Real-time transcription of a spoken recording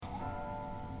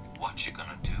what you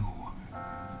gonna do?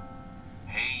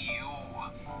 Hey you,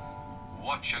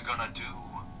 what you gonna do?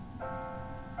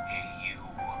 Hey you,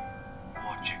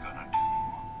 what you gonna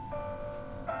do?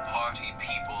 Party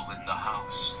people in the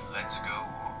house, let's go.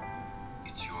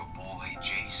 It's your boy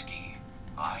J-Ski,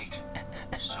 aight?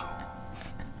 So,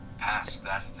 pass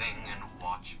that thing and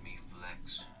watch me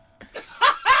flex.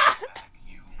 Back,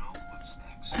 you know what's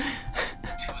next.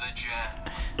 To the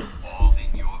jam, all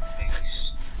in your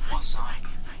face. What's up?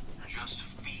 Just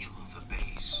feel the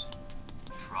bass.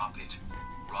 Drop it,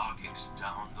 rock it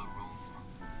down the room.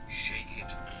 Shake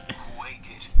it, quake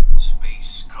it,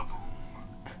 space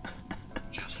kaboom.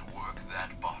 Just work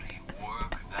that body,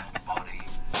 work that body.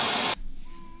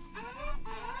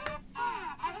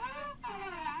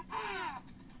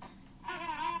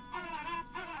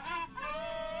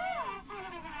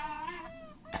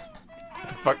 What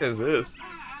the fuck is this?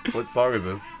 What song is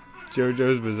this?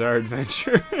 JoJo's Bizarre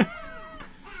Adventure.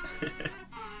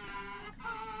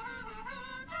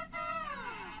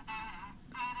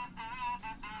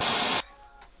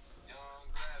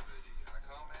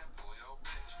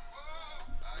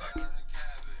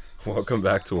 Welcome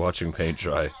back to Watching Paint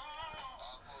Dry.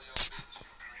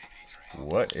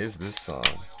 What is this song?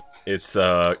 It's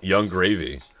Young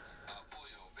Gravy.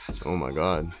 Oh my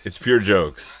god. It's pure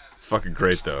jokes. It's fucking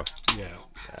great though. Yeah.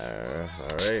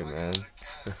 Alright, man.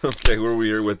 Okay, who are we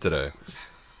here with today?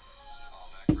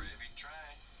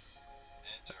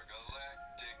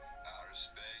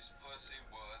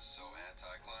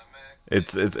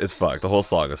 It's fucked. The whole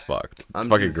song is fucked. It's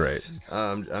fucking great.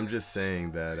 I'm just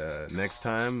saying that next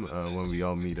time when we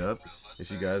all meet up,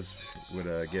 if you guys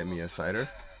would get me a cider,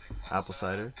 apple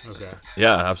cider. Okay.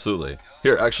 Yeah, absolutely.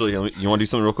 Here, actually, you want to do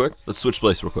something real quick? Let's switch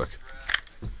place real quick.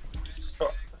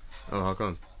 Oh, how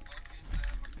come?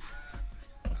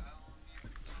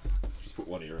 Just put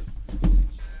one ear in.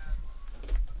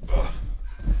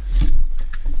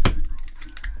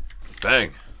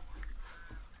 Bang.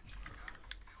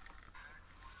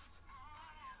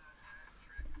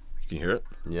 You can hear it?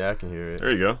 Yeah, I can hear it.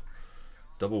 There you go.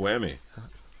 Double whammy.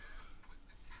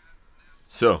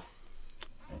 So,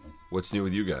 what's new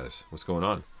with you guys? What's going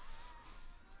on?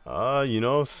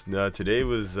 Today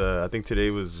was I think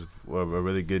today was a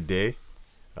really good day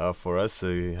for us. So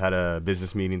we had a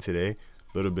business meeting today, a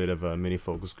little bit of a mini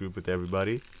focus group with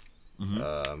everybody.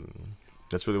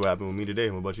 That's really what happened with me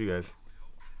today. What about you guys?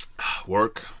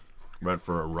 Work. Went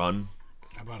for a run.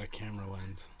 I bought a camera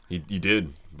lens. You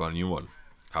did. Bought a new one.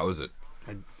 How is it?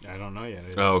 I don't know yet.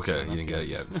 Oh, okay. You didn't get it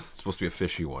yet. It's supposed to be a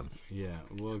fishy one. Yeah,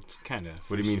 well, it's kind of.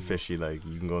 What do you mean fishy? Like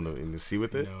you can go in the sea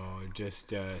with it? No,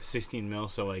 just 16 mil.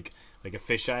 So like a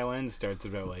fisheye lens starts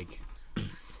about like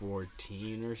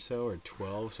 14 or so, or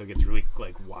 12. So it gets really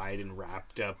like wide and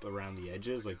wrapped up around the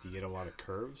edges. Like you get a lot of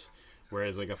curves.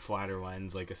 Whereas like a flatter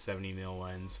lens, like a 70 mil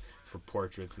lens for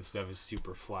portraits and stuff, is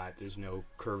super flat. There's no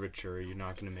curvature. You're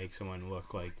not going to make someone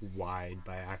look like wide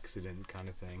by accident, kind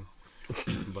of thing.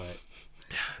 But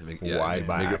Make it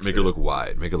look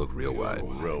wide. Make it look real wide.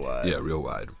 Real wide. Yeah, real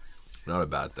wide. Not a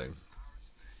bad thing.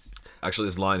 Actually,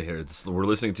 this line here, we're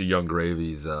listening to Young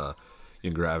Gravy's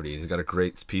Young Gravity. He's got a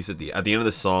great piece at the end of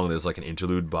the song. There's like an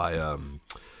interlude by Neil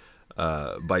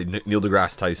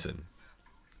deGrasse Tyson,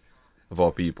 of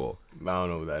all people. I don't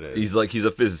know who that is. He's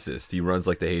a physicist. He runs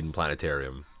like the Hayden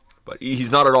Planetarium, but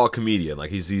he's not at all a comedian. Like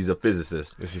he's a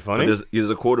physicist. Is he funny? There's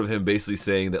a quote of him basically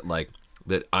saying that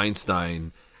that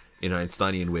Einstein, in an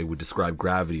Einsteinian way, would describe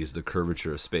gravity as the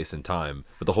curvature of space and time.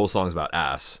 But the whole song's about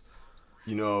ass.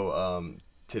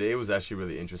 Today was actually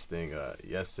really interesting.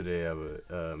 Yesterday,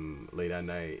 late at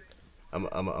night,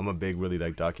 I'm a big, really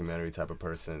like documentary type of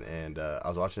person, and I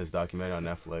was watching this documentary on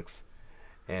Netflix,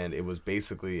 and it was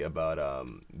basically about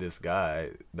this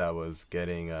guy that was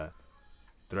getting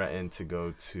threatened to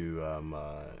go to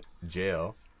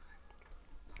jail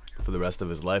for the rest of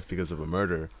his life because of a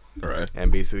murder. All right.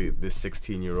 And basically, this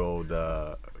 16-year-old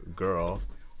girl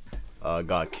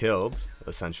got killed,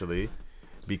 essentially,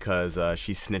 because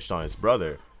she snitched on his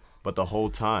brother. But the whole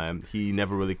time, he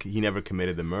never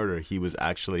committed the murder. He was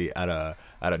actually at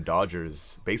a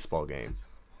Dodgers baseball game,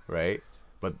 right?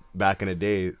 But back in the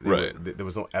day, there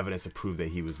was no evidence to prove that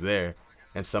he was there.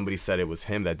 And somebody said it was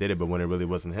him that did it, but when it really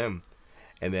wasn't him.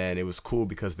 And then it was cool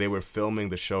because they were filming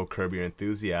the show Curb Your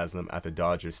Enthusiasm at the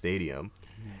Dodger Stadium.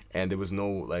 And there was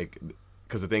no,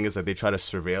 because the thing is that they try to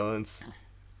surveillance.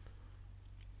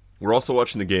 We're also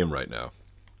watching the game right now.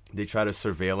 They try to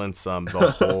surveillance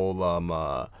the whole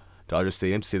Dodger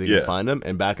Stadium to see if they can find them.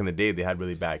 And back in the day, they had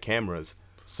really bad cameras,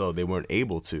 so they weren't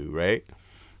able to, right?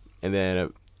 And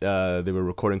then they were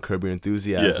recording Curb Your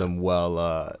Enthusiasm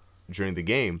during the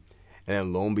game. And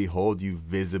then lo and behold, you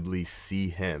visibly see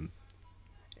him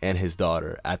and his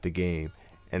daughter at the game,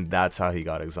 and that's how he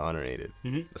got exonerated.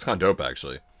 That's kind of dope,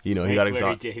 actually. You know, he got Larry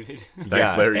exonerated. David.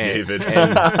 Thanks, Larry David.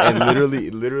 and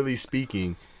literally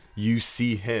speaking, you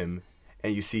see him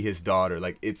and you see his daughter.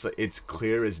 Like it's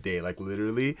clear as day. Like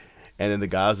literally. And then the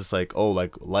guy was just like, oh,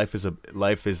 like life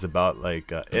is about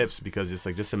like ifs, because it's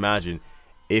like, just imagine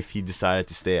if he decided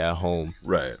to stay at home.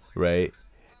 Right.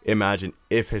 Imagine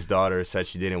if his daughter said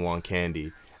she didn't want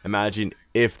candy. Imagine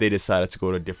if they decided to go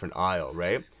to a different aisle,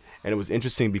 right? And it was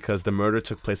interesting because the murder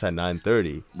took place at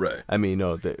 9:30. Right. I mean,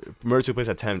 no, the murder took place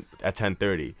at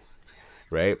 10:30,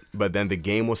 right? But then the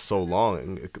game was so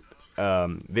long,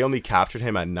 they only captured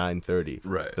him at 9:30.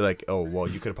 Right. They're like, oh, well,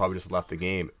 you could have probably just left the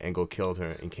game and go killed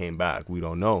her and came back. We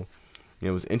don't know. And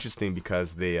it was interesting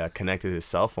because they connected his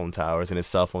cell phone towers, and his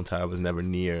cell phone tower was never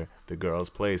near the girl's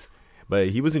place. But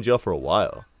he was in jail for a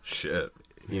while. Shit.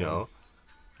 You know,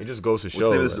 it just goes to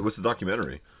show. What's the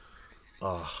documentary?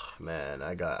 Oh man,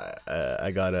 I got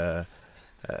a.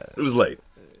 It was late.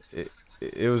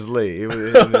 It was late. It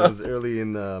was early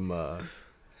in the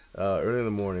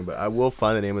morning. But I will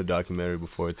find the name of the documentary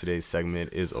before today's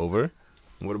segment is over.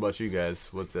 What about you guys?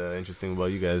 What's interesting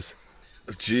about you guys?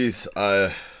 Jeez,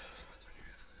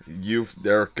 you,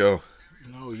 Derek, go.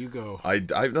 No, you go. I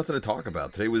have nothing to talk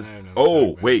about. Today was. I have nothing to Oh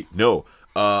talk about. wait, no.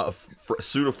 A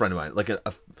pseudo friend of mine, like an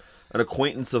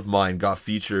acquaintance of mine, got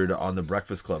featured on the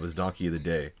Breakfast Club as Donkey of the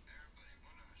Day.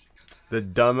 The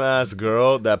dumbass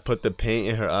girl that put the paint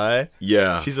in her eye.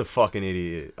 Yeah. She's a fucking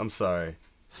idiot. I'm sorry.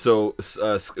 So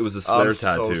it was a Slayer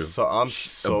tattoo. I'm A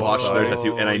so botched sorry. Slayer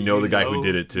tattoo, and I know You the guy who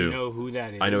did it too. You know who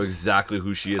that is. I know exactly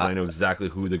who she is. I know exactly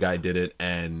who the guy did it,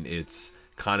 and it's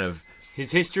kind of.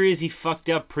 His history is he fucked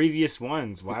up previous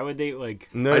ones. Why would they like?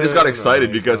 No, I just no, got no, excited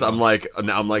no, because no. I'm like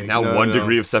now No, one no.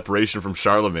 degree of separation from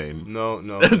Charlemagne. No.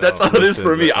 That's no. all it is Listen,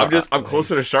 for me. I'm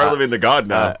closer to Charlemagne the God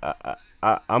now.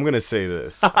 I'm gonna say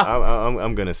this.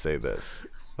 I'm gonna say this.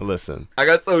 Listen. I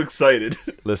got so excited.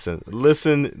 Listen,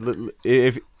 girl,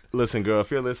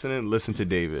 if you're listening, listen to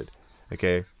David,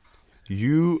 okay?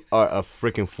 You are a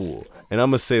freaking fool, and I'm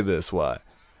gonna say this. Why?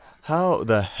 How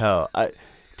the hell?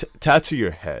 Tattoo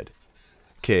your head,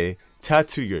 okay?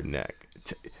 Tattoo your neck,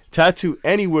 tattoo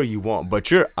anywhere you want,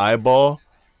 but your eyeball.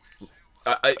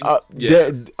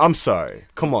 I'm sorry.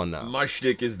 Come on now. My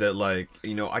shtick is that, like,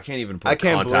 you know, I can't even put I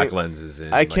can't contact blame- lenses in.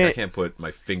 I Like, can't- I can't put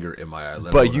my finger in my eye.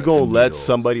 let But alone you a gonna let needle.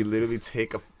 somebody literally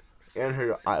take in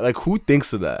her eye? Like, who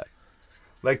thinks of that?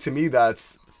 Like, to me,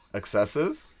 that's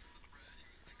excessive.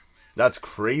 That's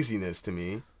craziness to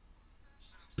me.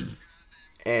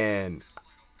 And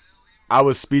I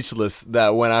was speechless that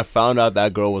when I found out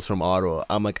that girl was from Ottawa,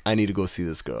 I'm like, I need to go see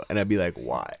this girl. And I'd be like,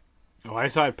 why? Oh, I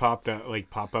saw it pop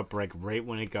up like right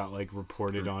when it got like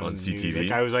reported on news. CTV?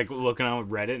 Like I was like looking on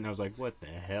Reddit and I was like, what the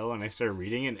hell? And I started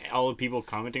reading it, and all the people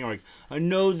commenting are like, I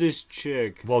know this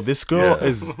chick. Well, this girl Yeah.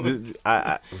 is.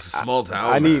 I It's a small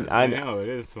town. I need. I I know it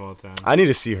is a small town. I need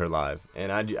to see her live,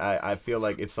 and I feel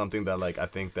like it's something that, like, I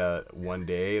think that one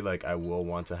day, like, I will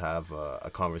want to have a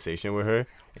conversation with her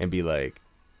and be like,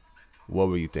 what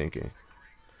were you thinking?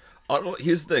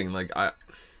 Here's the thing, like, I'm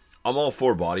all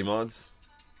for body mods.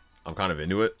 I'm kind of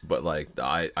into it, but like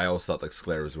I always thought like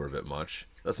sclers were a bit much.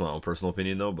 That's my own personal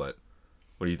opinion though, but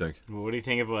what do you think? Well, what do you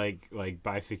think of like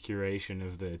bifurcation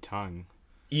of the tongue?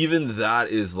 Even that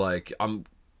is like I'm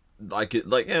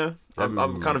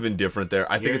kind of indifferent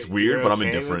there. I think it's weird, You're but I'm okay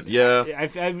indifferent. with- Yeah.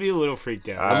 I'd be a little freaked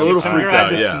out. I'm Like, a little if some freaked girl had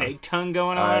out, the yeah. snake tongue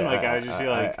going on. Like I would just be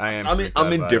like, I am. I'm freaked out by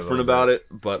it a indifferent little about bit.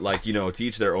 it, but like, you know, to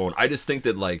each their own. I just think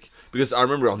that like, because I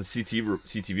remember on the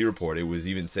CTV report, it was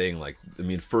even saying like, I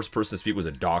mean, first person to speak was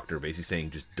a doctor, basically saying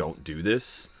just don't do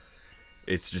this.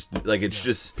 It's just like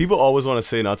just People always want to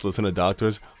say not to listen to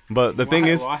doctors, but the thing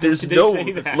is, why there's did they no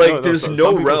say that? like there's some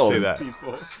no people realm. say that.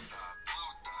 People.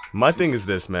 My thing is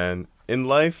this, man. In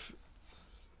life,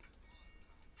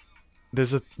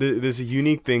 there's a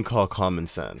unique thing called common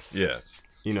sense. Yeah.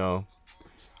 You know,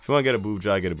 if you want to get a boob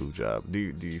job, get a boob job.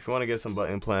 If you want to get some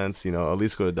butt implants, you know, at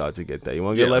least go to the doctor to get that. You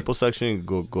want to get Yeah, like- liposuction,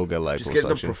 go get liposuction. Just get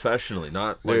them professionally,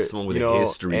 not like There- someone with you a know,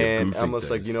 history and of goofing almost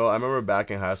things. like, you know, I remember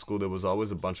back in high school there was always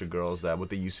a bunch of girls that what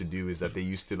they used to do is that they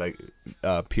used to like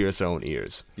pierce their own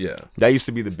ears. Yeah. That used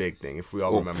to be the big thing, if we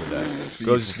all Oh. remember that.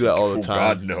 Girls used to do that all the Oh, time.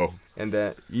 God, no. And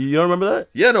then you don't remember that?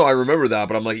 Yeah, no, I remember that,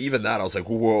 but I'm like, even that, I was like,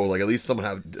 whoa, like at least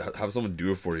someone have someone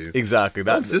do it for you. Exactly.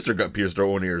 My That sister got pierced her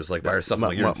own ears like by herself. I'm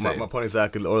like, you're insane. my point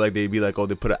exactly. Or like they'd be like, oh,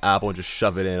 they put an apple and just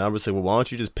shove it in. I'm just like, well, why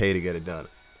don't you just pay to get it done,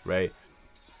 right?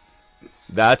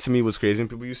 That to me was crazy when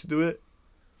people used to do it.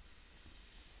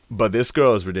 But this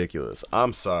girl is ridiculous.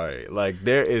 I'm sorry. Like,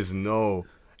 there is no.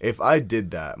 If I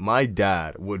did that, my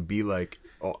dad would be like,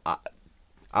 oh,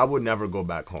 I would never go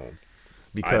back home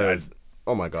because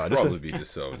Oh my god. Probably be A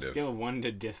disowned. scale of 1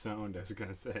 to disowned, I was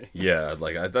gonna say. Yeah,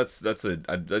 like that's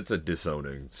a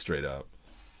disowning straight up.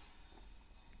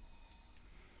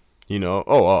 You know,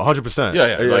 100%.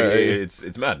 Yeah, like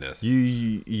it's madness.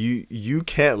 You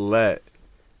can't let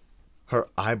her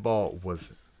eyeball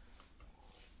was,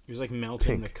 He was like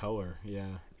melting Pink. the color. Yeah.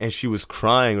 and she was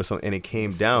crying or something, and it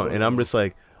came down, and I'm just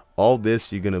like, all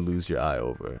this you're gonna lose your eye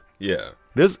over. Yeah.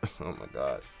 This, oh my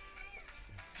god.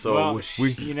 So well,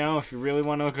 we you know, if you really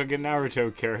want to look like a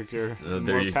Naruto character, there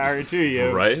more you- power to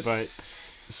you. right? But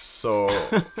so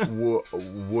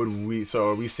would we? So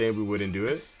are we saying we wouldn't do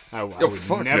it? I Yo, would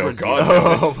fuck never no, do God,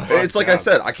 that. no. That's It's like I fucked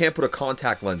up. said, I can't put a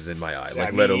contact lens in my eye, Yeah,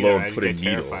 like me let either. alone I'd put a get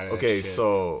needle. terrified of that Okay, shit.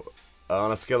 so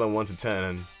on a scale of 1 to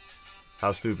 10,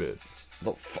 how stupid?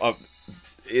 Well,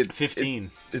 it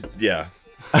 15. yeah.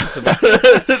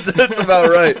 That's about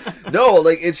right. No,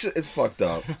 like it's fucked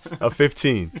up. A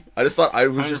 15. I just thought I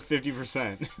was just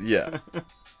 150%. yeah.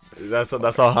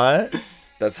 That's how high?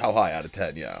 That's how high out of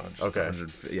 10. Yeah. Okay.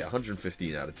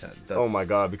 115 out of 10. That's, Oh my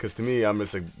god! Because to me, I'm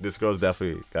just like, this girl's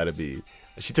definitely got to be.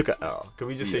 She took a L. Can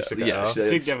we just say Yeah, she took yeah, a L? she- Sig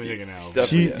it's- definitely taking an L.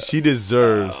 definitely, yeah. She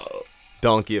deserves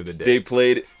donkey of the day. They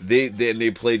played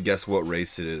they played Guess What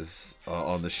Race It Is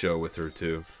on the show with her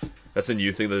too. That's a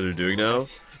new thing that they're doing now.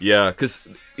 Yeah, because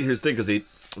here's the thing, because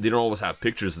they don't always have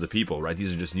pictures of the people, right?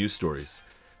 These are just news stories.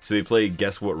 So they play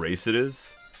Guess What Race It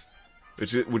Is,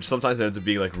 which sometimes ends up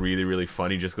being like really really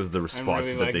funny just because of the I'm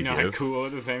responses really, that they not give. cool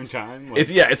at the same time.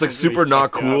 It's it's like really super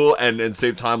not fucked up. cool and at the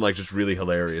same time like just really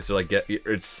hilarious. So like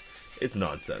it's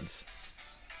nonsense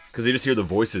because they just hear the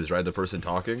voices, right? The person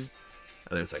talking.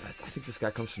 And it's like, I think this guy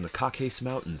comes from the Caucasus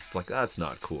Mountains. It's like, that's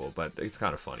not cool, but it's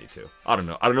kind of funny too. I don't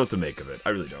know what to make of it. I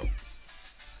really don't.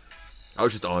 I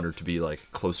was just honored to be like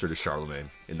closer to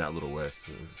Charlemagne in that little way.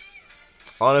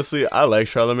 Honestly, I like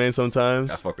Charlemagne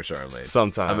sometimes. I fuck with Charlemagne.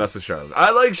 Sometimes. I mess with Charlemagne.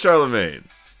 I like Charlemagne.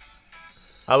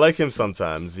 I like him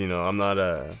sometimes. You know, I'm not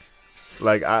a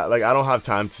I don't have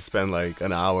time to spend like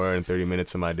an hour and 30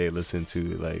 minutes of my day listening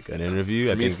to like an interview.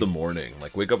 For I me, it's think the morning.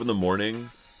 Like, wake up in the morning,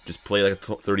 just play like a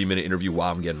 30-minute interview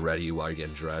while I'm getting ready, while you're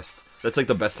getting dressed. That's like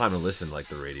the best time to listen to like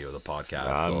the radio, the podcast,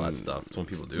 all that stuff. That's when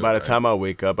people do. by it, the right? time I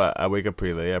wake up, I wake up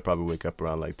pretty late. I probably wake up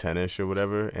around like 10ish or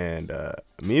whatever. And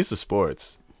me, it's the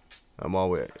sports. I'm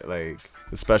always like,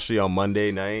 especially on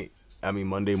Monday night. I mean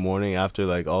Monday morning after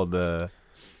like all the.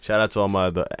 Shout out to all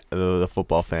the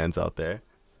football fans out there.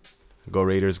 Go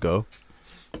Raiders, go.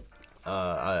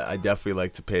 I definitely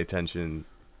like to pay attention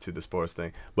to the sports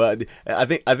thing, but I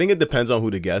think it depends on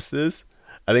who the guest is.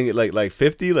 I think like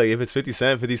 50, like if it's 50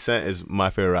 Cent is my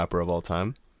favorite rapper of all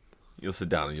time. You'll sit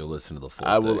down and you'll listen to the full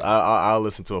I will. thing. I'll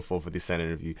listen to a full 50 Cent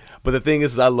interview. But the thing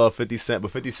is I love 50 Cent,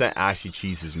 but 50 Cent actually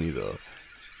cheeses me though,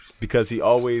 because he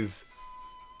always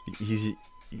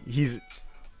he's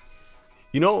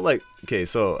you know, like, okay,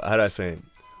 so how do I say it?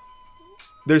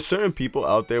 There's certain people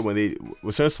out there with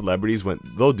certain celebrities when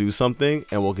they'll do something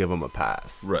and we'll give them a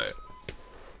pass. Right.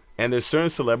 And there's certain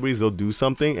celebrities they'll do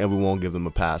something and we won't give them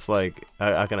a pass. Like,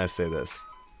 how can I say this?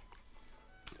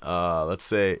 Let's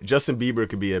say Justin Bieber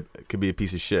could be a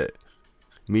piece of shit.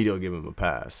 Media will give him a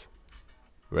pass,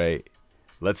 right?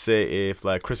 Let's say if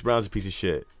like Chris Brown's a piece of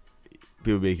shit,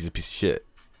 people be like he's a piece of shit,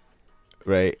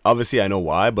 right? Obviously I know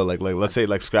why, but like let's say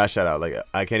like scratch that out. Like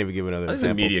I can't even give another I think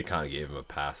example. the media kind of gave him a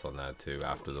pass on that too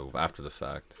after the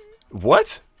fact.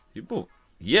 What? People,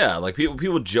 yeah, like people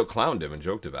clowned him and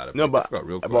joked about it. No, I but forgot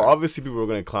real quick. obviously people were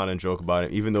gonna clown and joke about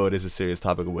it, even though it is a serious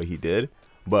topic of what he did.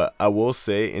 But I will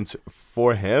say,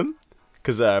 for him,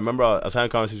 because I remember I was having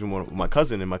a conversation with my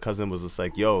cousin, and my cousin was just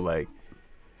like, "Yo, like,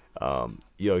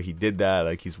 he did that.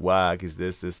 Like, he's whack. He's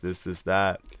this,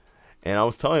 that." And I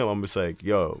was telling him, I'm just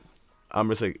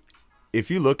like, if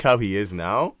you look how he is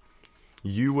now,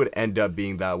 you would end up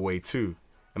being that way too.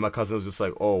 And my cousin was just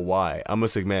like, "Oh, why?" I'm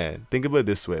just like, man, think about it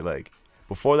this way, like.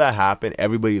 Before that happened,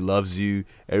 everybody loves you.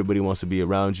 Everybody wants to be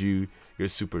around you. You're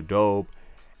super dope.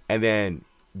 And then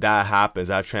that happens.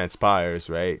 That transpires,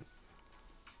 right?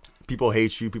 People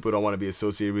hate you. People don't want to be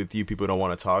associated with you. People don't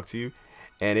want to talk to you.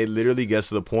 And it literally gets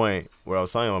to the point where I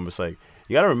was telling him, I'm just like,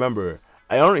 you got to remember,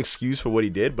 I don't excuse for what he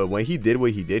did, but when he did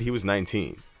what he did, he was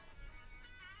 19.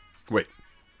 Wait,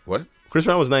 what? Chris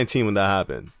Brown was 19 when that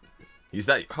happened. He's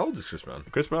that? How old is Chris Brown?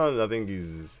 Chris Brown, I think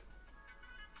he's...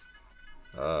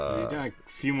 He's done a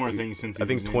few more things since he's I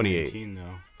think been 28. 19,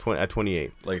 though.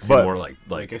 28. Like a few But- more like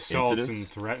Like assaults incidents?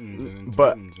 and threatens and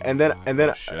But threatens and then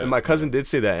whatnot. shit. and my cousin did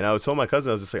say that, and I was told my cousin,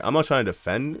 I was just like, I'm not trying to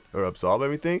defend or absolve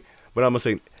everything, but I'm gonna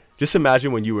say, just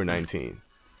imagine when you were 19,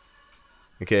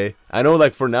 Okay, I know,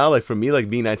 like for now, like for me, like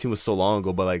being 19 was so long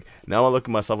ago, but like now I look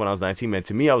at myself when I was 19, man.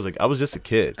 To me, I was just a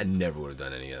kid. I never would have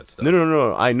done any of that stuff.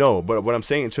 No. I know, but what I'm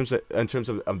saying in terms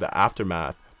of the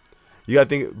aftermath, you gotta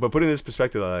think. But put in this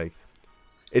perspective, like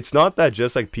it's not that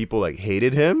just like people like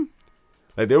hated him.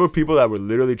 Like there were people that were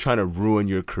literally trying to ruin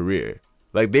your career.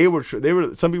 Like they were.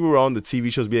 Some people were on the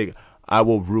TV shows be like, "I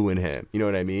will ruin him." You know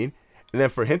what I mean? And then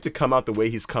for him to come out the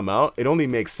way he's come out, it only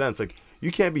makes sense. Like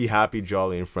you can't be happy,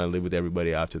 jolly, and friendly with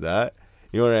everybody after that.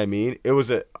 You know what I mean?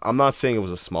 I'm not saying it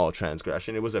was a small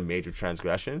transgression. It was a major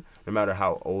transgression, no matter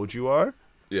how old you are.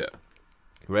 Yeah.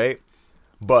 Right?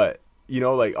 But, you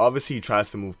know, like, obviously he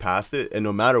tries to move past it. And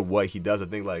no matter what he does, I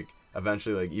think, like,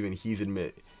 eventually, like, even he's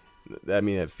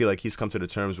I feel like he's come to the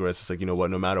terms where it's just like, you know what?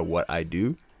 No matter what I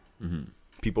do,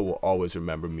 people will always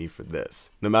remember me for this.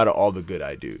 No matter all the good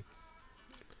I do.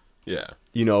 Yeah.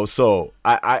 You know, so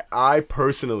I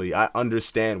personally, I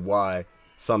understand why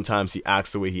sometimes he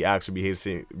acts the way he acts or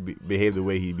behave the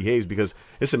way he behaves, because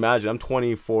just imagine, I'm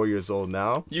 24 years old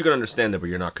now. You can understand that, but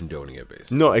you're not condoning it,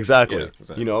 basically. No, exactly. Yeah,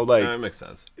 exactly. You know, like, that makes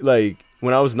sense. Like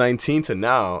when I was 19 to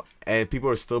now, and people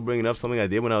are still bringing up something I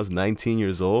did when I was 19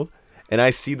 years old, and I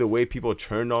see the way people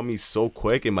turned on me so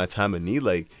quick in my time of need.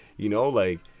 Like, you know,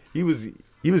 like he was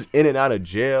in and out of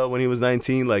jail when he was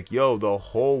 19. Like, yo, the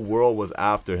whole world was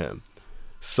after him.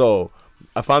 So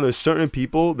I found there's certain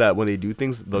people that when they do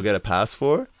things, they'll get a pass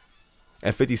for.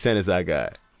 And 50 Cent is that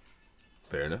guy.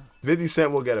 Fair enough. 50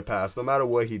 Cent will get a pass. No matter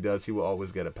what he does, he will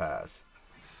always get a pass.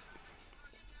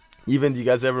 Even, have you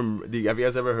guys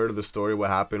ever heard of the story what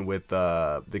happened with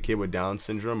the kid with Down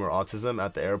syndrome or autism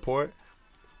at the airport?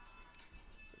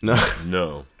 No.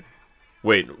 No.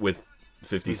 Wait, with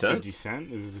 50 Cent? 50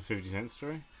 Cent? Is this a 50 Cent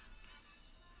story?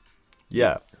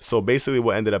 Yeah. So basically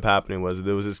what ended up happening was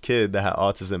there was this kid that had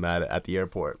autism at the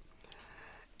airport.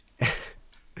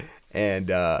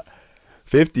 And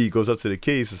 50 goes up to the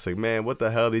kid. He's just like, man, what the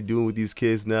hell are they doing with these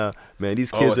kids now? Man,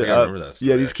 these kids are out.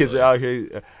 Yeah, these kids are out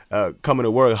here coming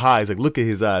to work high. He's like, look at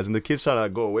his eyes. And the kid's trying to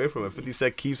go away from him. 50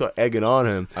 Cent keeps on egging on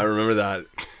him. I remember that.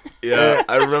 Yeah,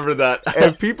 I remember that.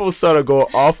 And people started to go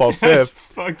off on That's Fifth.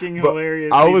 fucking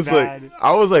hilarious. I was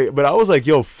like,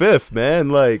 yo, Fifth, man,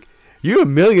 like, you're a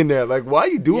millionaire. Like, why are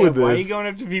you doing this? Why are you going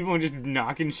up to people and just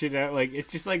knocking shit out? Like, it's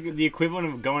just like the equivalent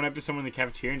of going up to someone in the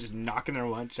cafeteria and just knocking their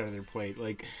lunch out of their plate.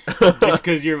 Like, just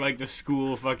because you're like the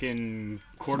school fucking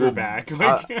quarterback.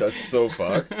 Like, that's so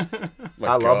fucked.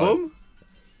 I love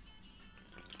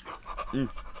him.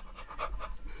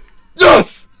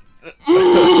 Yes!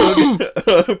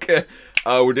 Okay.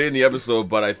 We're dating the episode,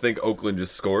 but I think Oakland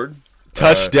just scored.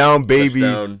 Touchdown, baby.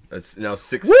 Touchdown. It's now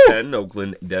 6-10,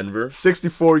 Oakland, Denver.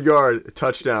 64-yard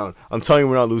touchdown. I'm telling you,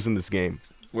 we're not losing this game.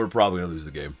 We're probably going to lose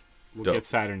the game. We'll get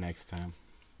cider next time.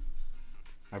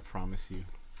 I promise you.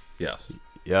 Yes.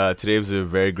 Yeah, today was a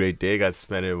very great day. Got to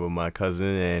spend it with my cousin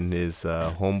and his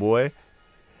homeboy.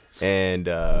 And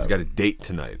he's got a date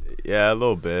tonight. Yeah, a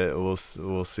little bit. We'll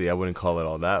see. I wouldn't call it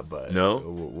all that, but no,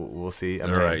 we'll see. All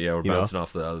right, yeah, we're bouncing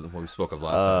off what we spoke of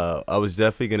last time. I was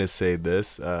definitely gonna say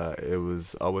this. It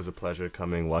was always a pleasure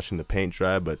watching the paint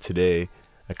dry, but today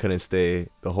I couldn't stay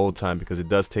the whole time because it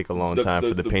does take a long time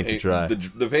for the paint to dry.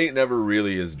 The paint never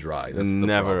really is dry. That's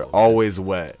never, always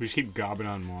wet. We just keep gobbing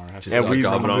on more. And we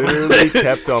literally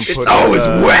kept on putting. It's always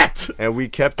wet. And we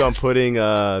kept on putting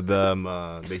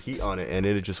the heat on it, and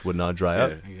it just would not dry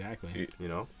up. Exactly. You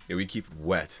know. Yeah, we keep it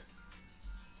wet.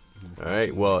 All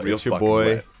right. Well, Real it's your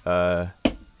boy,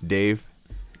 Dave,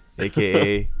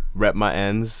 aka Rep My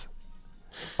Ends,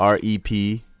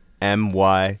 REPMYENDS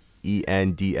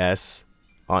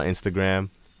on Instagram.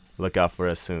 Look out for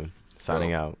us soon.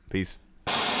 Signing out. Peace.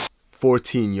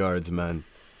 14 yards, man.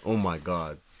 Oh my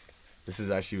God. This is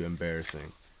actually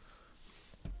embarrassing.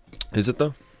 Is it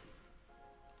though?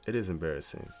 It is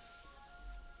embarrassing.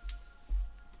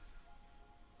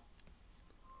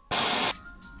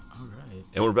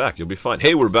 And we're back. You'll be fine.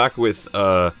 Hey, we're back with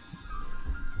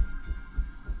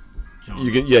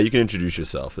you can introduce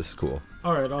yourself. This is cool.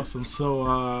 All right, awesome.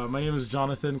 So my name is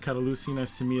Jonathan Catalusi.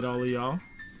 Nice to meet all of y'all.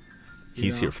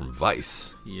 He's here from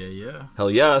Vice. Yeah. Hell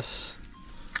yes.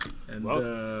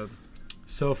 And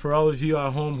so for all of you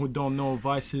at home who don't know,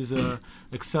 Vice is a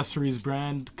accessories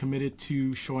brand committed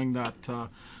to showing that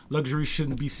luxury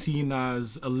shouldn't be seen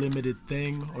as a limited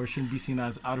thing or shouldn't be seen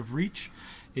as out of reach.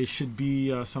 It should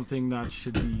be something that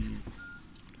should be,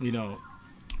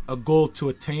 a goal to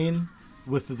attain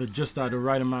with the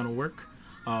right amount of work,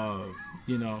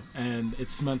 and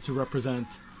it's meant to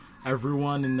represent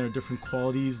everyone in their different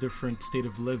qualities, different state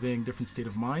of living, different state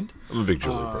of mind. I'm a big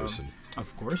jewelry person.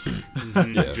 Of course.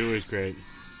 Yeah. Jewelry's great.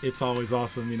 It's always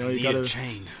awesome, you Need gotta a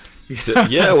chain.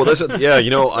 Yeah, well,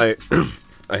 I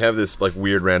I have this like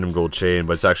weird random gold chain,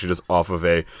 but it's actually just off of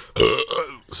a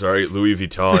Louis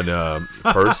Vuitton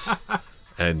purse,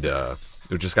 and it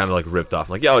was just kind of like ripped off.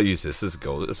 I'm like, yeah, I'll use this. This is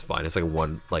gold. It's fine. It's like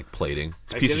one like plating.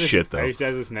 It's a piece of shit though. I used to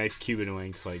have this nice Cuban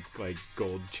links like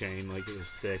gold chain, like it was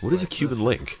sick. What is a Like, Cuban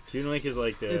link? Cuban link is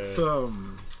like the It's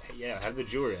yeah. I have the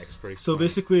jewelry expert. so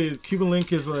basically Cuban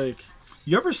link is like,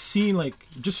 you ever seen like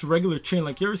just regular chain?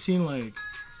 Like you ever seen like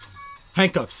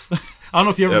handcuffs? I don't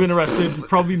know if you ever Yep. been arrested. You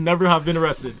probably never have been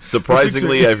arrested.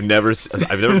 Surprisingly, I've never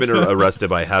been arrested,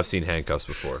 but I have seen handcuffs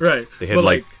before. Right. They had But,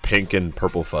 like pink and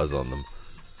purple fuzz on them.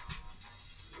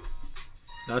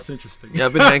 That's interesting. Yeah,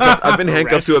 I've been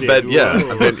handcuffed to a bed. Arrested,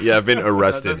 Yeah, whoa. I've been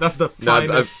arrested. That's the No,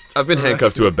 finest. I've been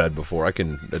handcuffed to a arrested. bed before. I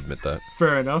can admit that.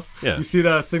 Fair enough. Yeah. You see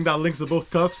that thing that links to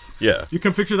both cuffs? Yeah. You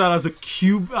can picture that as a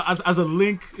cube, as a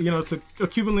link. You know, it's a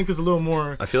Cuban link is a little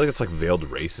more. I feel like it's like veiled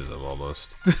racism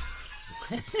almost.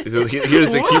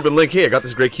 Here's a Cuban link. Hey, I got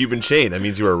this great Cuban chain. That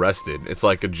means you were arrested. It's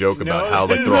like a joke about how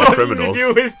like they're all criminals.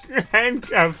 To do with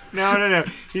handcuffs. No.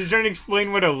 He's trying to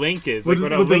explain what a link is. Like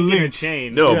What- what a what the link in a link-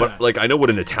 chain. No, Yeah. but like I know what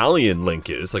an Italian link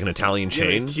is, like an Italian Yeah, but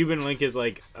a chain. Cuban link is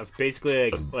like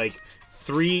basically like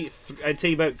three. I'd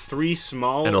say about three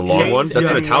small And a long chains one? That's and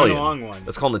an then Italian. One long one.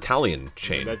 That's called an Italian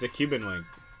chain. That's a Cuban link,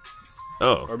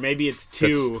 Oh. or maybe it's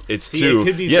two. It's See, two. It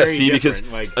could be Yeah, very see, because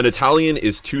different, like an Italian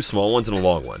is two small ones and a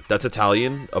long one. That's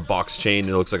Italian. A box chain.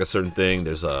 It looks like a certain thing.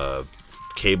 There's a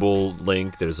cable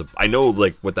link. I know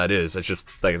like what that is. It's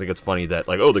just like, I think it's funny that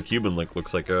like, oh, the Cuban link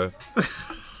looks like a.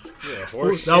 yeah,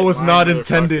 horse That shit was line, not motherfucker.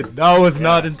 intended. That was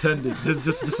not intended.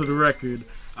 Just for the record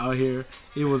out here,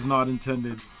 it was not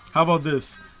intended. How about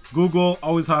this? Google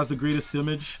always has the greatest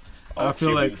image. I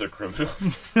feel like, are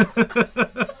criminals.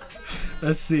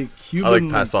 let's see, I Cuban. like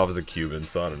link. pass off as a Cuban,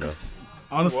 so I don't know.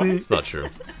 Honestly, It's not true.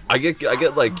 I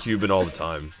get like Cuban all the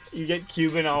time. You get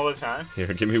Cuban all the time. Here,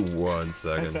 give me 1 That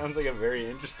second. sounds like a very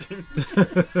interesting.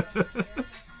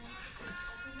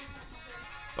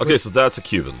 Okay, so that's a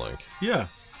Cuban link, yeah,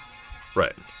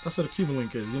 right? that's what a Cuban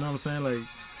link is. You know what I'm saying? Like,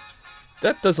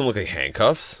 That doesn't look like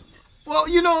handcuffs. well,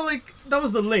 you know, like that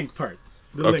was the link part.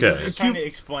 The link. Okay. A Just trying to Cub-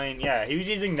 explain. Yeah, he was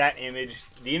using that image,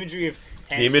 the imagery of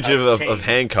The image of chain, to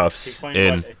handcuffs explain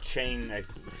in. what a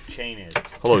chain is.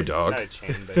 Hello, dog. Not a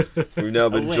chain, but We've now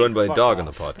been link, joined by a fuck dog on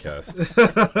off. the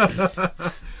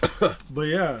podcast. But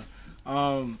yeah.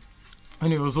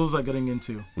 Anyways, what was I getting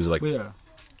into? Was like, But yeah,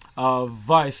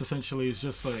 Vice essentially is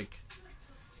just like,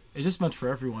 it's just meant for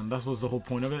everyone. That was the whole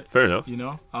point of it. fair enough. You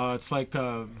know, it's like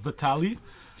Vitali.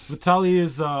 Vitali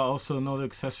is also another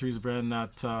accessories brand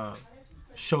that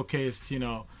showcased, you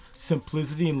know,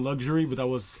 simplicity and luxury, but that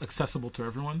was accessible to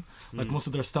everyone. Like most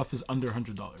of their stuff is under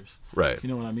 $100. Right. You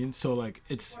know what I mean? So like,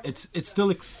 it's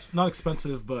still not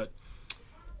expensive, but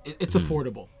it's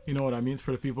affordable. You know what I mean?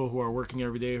 For the people who are working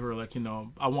every day, who are like, you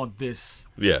know, I want this,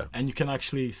 Yeah. and you can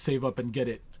actually save up and get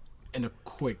it in a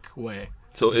quick way.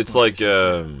 So Just it's want like,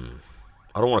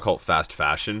 I don't want to call it fast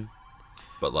fashion,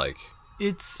 but like,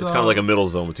 It's it's kind of like a middle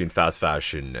zone between fast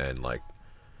fashion and like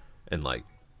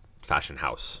fashion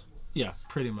house. yeah,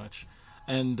 pretty much.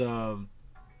 And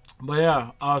but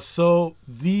yeah, so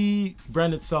the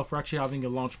brand itself, we're actually having a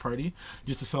launch party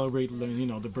just to celebrate, you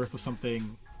know, the birth of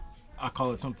something. I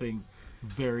call it something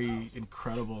very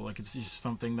incredible. Like it's just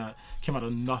something that came out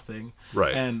of nothing.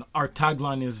 Right. And our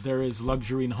tagline is "There is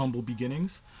luxury in humble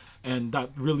beginnings," and that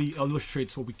really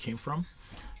illustrates what we came from.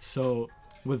 So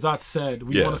with that said,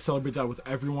 we Yeah. want to celebrate that with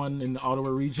everyone in the Ottawa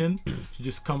region to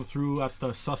just come through at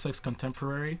the Sussex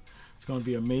Contemporary. It's going to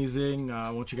be amazing.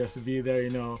 I want you guys to be there, you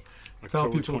know. Tell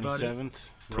October people about it. 27th.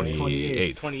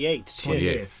 28th. 28th.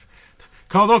 28th.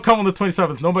 Don't come on the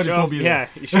 27th. Nobody's Show going up, to be there.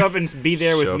 yeah, show up and be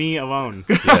there Show with up. me alone.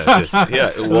 Yeah,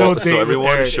 yeah. Well, little date so with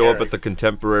everyone Eric. show up at the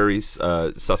Contemporary,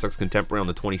 Sussex Contemporary on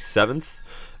the 27th.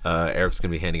 Eric's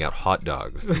gonna be handing out hot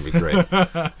dogs. It's gonna be great.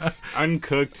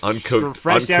 Uncooked.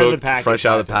 Fresh out of the package. fresh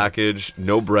out of the package.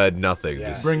 No bread, nothing. Yeah.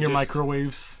 Just Bring your Just-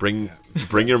 microwaves. bring your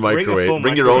Bring a microwave. full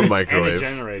Bring your own And a microwave.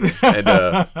 generator. And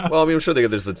well, I mean, I'm sure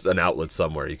there's an outlet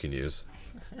somewhere you can use.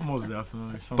 Most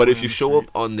definitely. But somewhere if on you the show up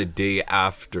street. on the day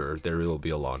after, there will be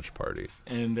a launch party.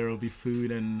 And there will be food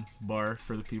and bar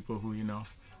for the people who, you know.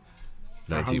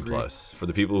 19 hungry. plus for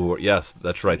the people who are yes,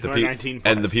 that's right. The Who are 19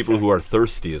 and the plus, people who are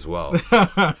thirsty as well.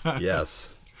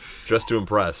 Yes, just to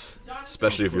impress,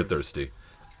 especially if you're course. thirsty.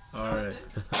 All right.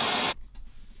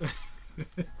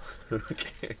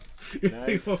 Okay.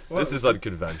 Nice. This is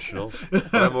unconventional,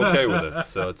 but I'm okay with it,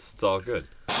 so it's all good.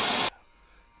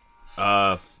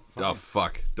 Oh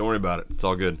fuck! Don't worry about it. It's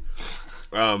all good.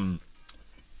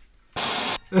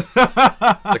 It's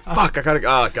like fuck. I gotta.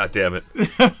 Ah, god damn it.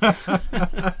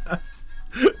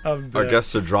 I'm Our dead.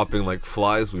 guests are dropping like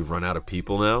flies. We've run out of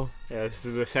people now. Yeah, this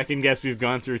is the second guest we've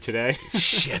gone through today.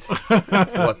 Shit.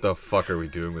 What the fuck are we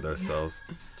doing with ourselves?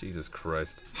 Jesus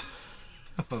Christ.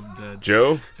 I'm dead.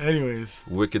 Joe, Anyways,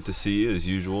 wicked to see you as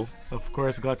usual. of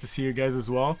course, glad to see you guys as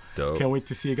well. Dope. Can't wait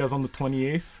to see you guys on the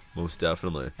 28th. Most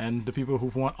definitely. And the people who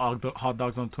want hot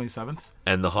dogs on the 27th.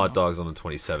 And the hot dogs on the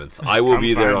 27th. I will Come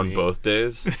be there find on me. both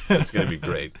days. It's going to be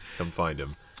great. Come find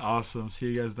him. Awesome.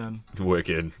 See you guys then.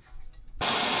 Wicked.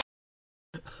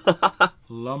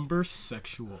 Lumber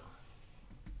sexual.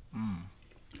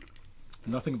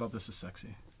 Nothing about this is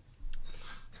sexy.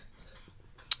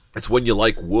 It's when you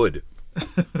like wood.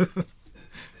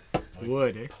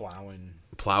 Wood, eh? Plowing.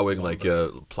 Plowing like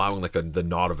the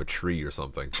knot of a tree or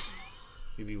something.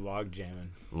 You'd be log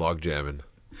jamming. Log jamming.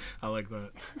 I like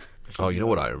that. Oh, you know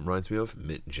what it reminds me of?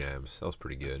 Mint jams. That was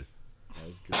pretty good. That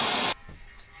was good.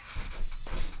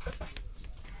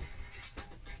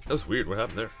 That was weird. What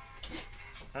happened there?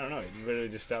 I don't know. It literally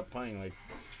just stopped playing like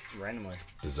randomly.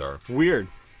 Bizarre. Weird.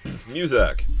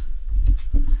 Music.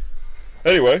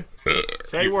 Anyway,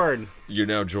 Say word. you're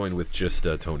now joined with just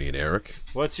Tony and Eric.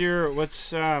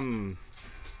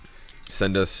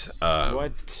 Send us.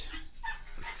 What?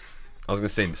 I was gonna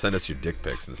say send us your dick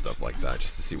pics and stuff like that,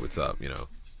 just to see what's up, you know.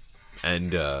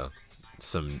 And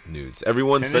some nudes.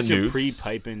 Everyone Send send us your nudes.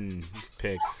 pre-piping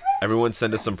pics. Everyone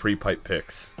send us some pre-pipe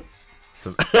pics.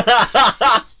 Some.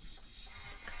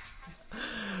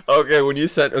 Okay, when you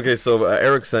sent. Okay, so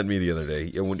Eric sent me the other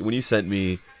day. When you sent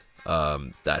me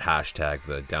that hashtag,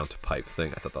 the down to pipe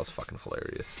thing, I thought that was fucking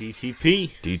hilarious.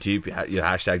 DTP. DTP,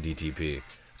 yeah, hashtag DTP.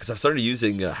 Because I've started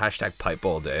using hashtag pipe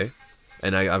all day,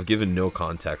 and I've given no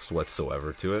context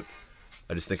whatsoever to it.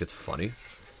 I just think it's funny.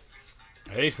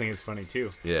 I just think it's funny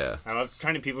too. Yeah. I love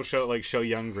trying to show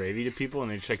Young Gravy to people,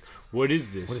 and they're just like, "What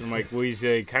is this?" I'm like, "Well, he's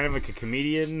kind of like a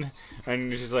comedian,"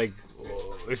 and it's just like,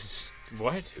 "Whoa, "This is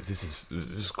what?" This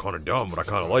is kind of dumb, but I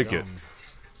kind of like it.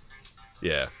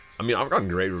 Yeah. I mean, I've gotten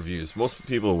great reviews. Most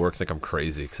people at work think I'm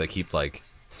crazy because I keep like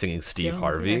singing Steve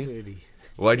Harvey.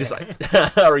 Well, I just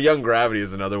or Young Gravity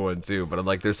is another one too. But I'm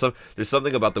like, there's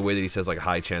something about the way that he says like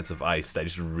high chance of ice that I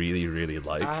just really really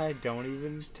like. I don't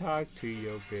even talk to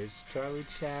your bitch, Charlie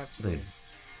Chaplin.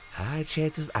 High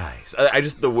chance of ice. I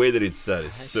just the way that it's said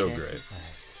is so Chance great. of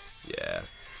Ice. Yeah.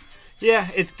 Yeah,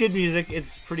 it's good music.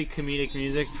 It's pretty comedic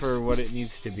music for what it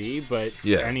needs to be. But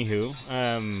Yeah. anywho,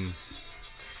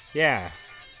 yeah.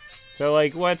 So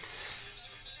like, what's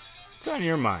on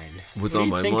your mind? What's what on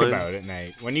do you my think mind? about at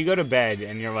night when you go to bed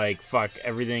and you're like, "Fuck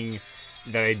everything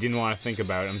that I didn't want to think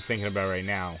about. I'm thinking about right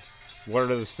now." What are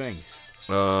those things?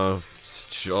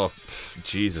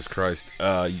 Jesus Christ.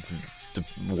 The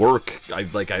work.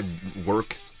 I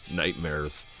work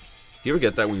nightmares. You ever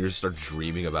get that when you just start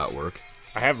dreaming about work?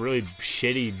 I have really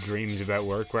shitty dreams about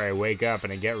work where I wake up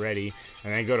and I get ready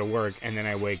and I go to work and then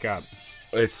I wake up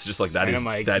It's just like that and is I'm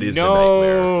like, that is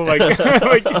no, the nightmare.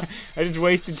 like I just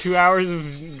wasted 2 hours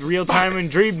of real time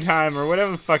and dream time or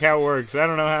whatever the fuck how it works. I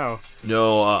don't know how.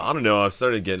 No, I don't know. I've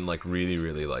started getting like really,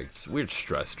 really like weird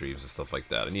stress dreams and stuff like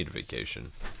that. I need a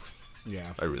vacation.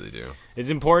 Yeah, I really do. it's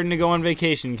important to go on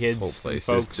vacation, kids. Whole place.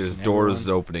 and There's, folks, there's and doors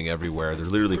everyone. opening everywhere. They're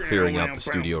literally clearing out the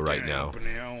studio right now.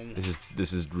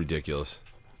 This is ridiculous.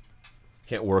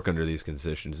 Can't work under these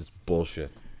conditions. It's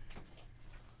bullshit.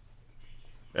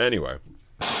 Anyway.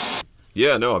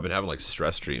 Yeah, no, I've been having like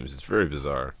stress dreams. It's very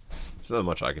bizarre. There's not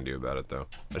much I can do about it though.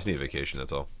 I just need a vacation,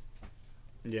 that's all.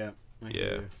 Yeah. I Yeah.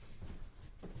 hear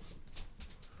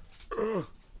you.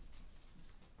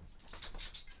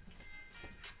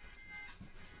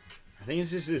 I think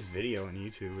it's just this video on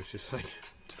YouTube. It's just like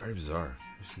It's very bizarre.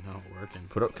 it's not working.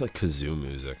 Put up like kazoo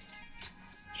music.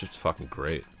 It's just fucking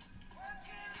great.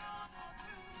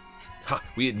 Ha!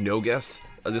 We had no guests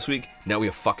this week. Now we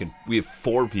have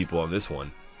 4 people on this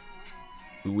one.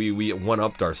 We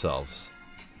one-upped ourselves.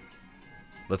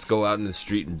 Let's go out in the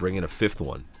street and bring in a 5th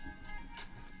one.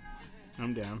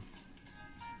 I'm down.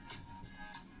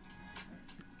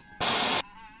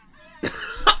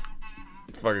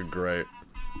 Fucking great.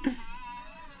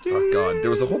 Oh god, there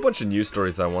was a whole bunch of news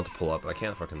stories that I want to pull up, but I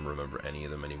can't fucking remember any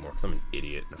of them anymore because I'm an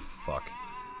idiot and a fuck.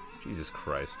 Jesus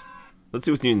Christ. Let's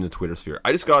see what's new in the Twitter sphere.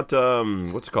 I just got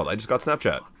what's it called? I just got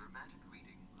Snapchat.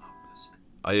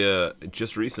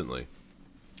 Just recently.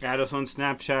 Add us on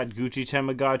Snapchat, Gucci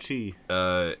Tamagotchi.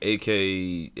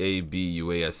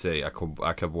 AKABUASA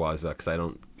Akabwaza, because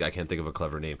I can't think of a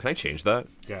clever name. Can I change that?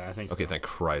 Yeah, I think so. Okay, thank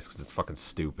Christ, because it's fucking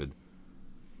stupid.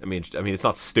 I mean, it's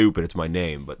not stupid. It's my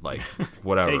name, but like,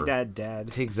 whatever. Take that,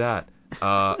 Dad. Take that.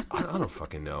 I don't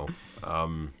fucking know.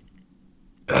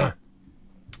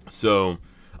 So,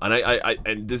 and I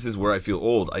this is where I feel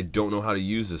old. I don't know how to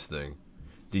use this thing.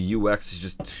 The UX is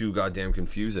just too goddamn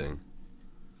confusing.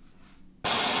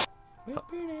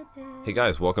 Hey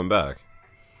guys, welcome back.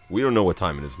 We don't know what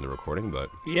time it is in the recording, but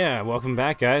Yeah, welcome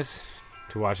back, guys,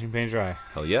 to Watching Paint Dry.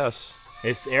 hell yes.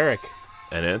 It's Eric.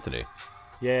 And Anthony.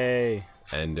 Yay.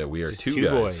 And we are Just two two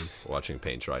guys boys. watching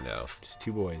paint right now. Just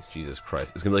two boys. Jesus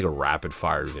Christ. It's going to be like a rapid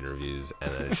fire of interviews,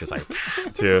 and then it's just like,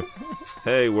 two.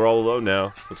 Hey, we're all alone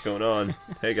now. What's going on?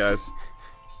 Hey, guys.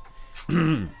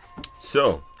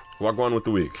 So, walk on with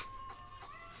the week.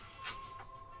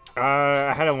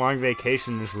 I had a long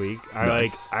vacation this week.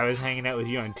 Nice. I was hanging out with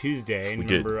you on Tuesday, and We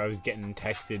did. remember I was getting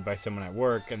texted by someone at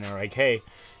work, and they were like, "Hey,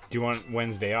 do you want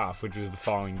Wednesday off?" Which was the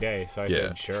following day. So I Yeah.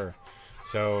 said, "Sure."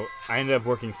 So I ended up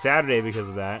working Saturday because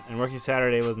of that, and working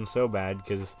Saturday wasn't so bad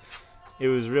because it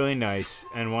was really nice.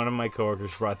 And one of my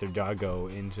coworkers brought their doggo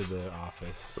into the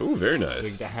office, Ooh, very so we nice.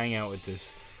 get to hang out with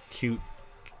this cute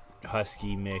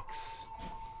husky mix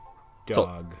So-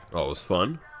 dog. Oh, it was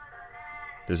fun.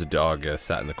 There's a dog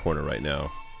sat in the corner right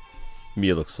now.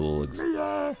 Mia looks a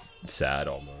little sad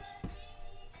almost.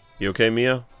 You okay,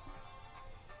 Mia?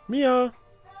 Mia!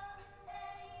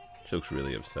 She looks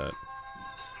really upset.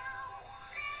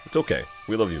 It's okay.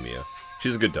 We love you, Mia.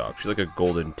 She's a good dog. She's like a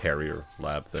golden terrier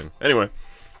lab thing. Anyway,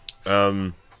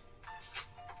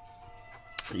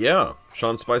 yeah,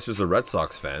 Sean Spicer's a Red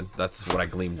Sox fan. That's what I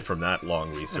gleaned from that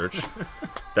long research.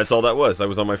 That's all that was. I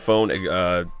was on my phone,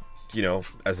 you know,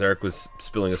 as Eric was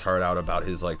spilling his heart out about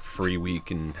his like free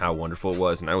week and how wonderful it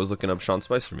was, and I was looking up Sean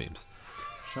Spicer memes.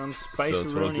 Sean So Spicer.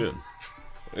 that's what I was doing.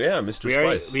 Yeah, Mr.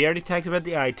 Spice. We already talked about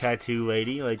the eye tattoo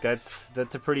lady. Like that's a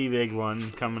pretty big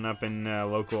one coming up in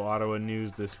local Ottawa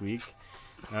news this week.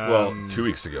 Well, 2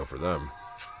 weeks ago for them.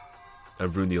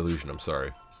 I've ruined the illusion. I'm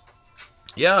sorry.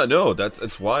 Yeah, no,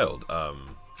 it's wild. Yeah,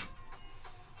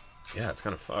 it's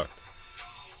kind of fucked.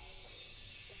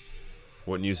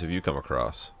 What news have you come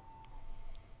across?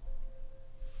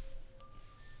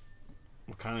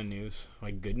 What kind of news?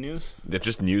 Like good news? It's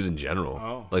just news in general.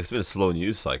 Oh. Like, it's been a slow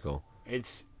news cycle.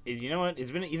 It's you know what?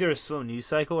 It's been either a slow news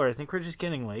cycle or I think we're just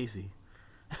getting lazy.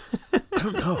 I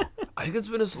don't know. I think it's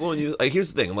been a slow news. Like,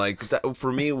 here's the thing. Like, that,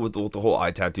 for me, with the whole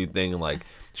eye tattoo thing, like,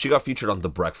 she got featured on The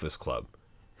Breakfast Club.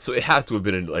 So it has to have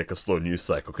been in, like, a slow news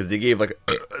cycle. Because they gave, like,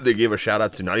 they gave a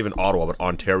shout-out to not even Ottawa, but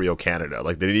Ontario, Canada.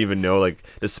 Like, they didn't even know, like,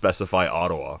 to specify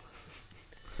Ottawa.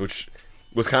 Which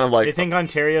was kind of like... They think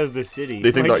Ontario's the city.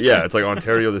 They think like, that, yeah, it's like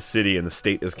Ontario, the city, and the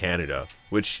state is Canada.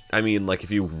 Which, I mean, like,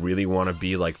 if you really want to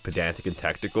be, like, pedantic and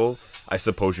technical, I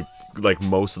suppose you, like,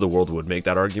 most of the world would make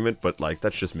that argument, but, like,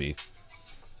 that's just me.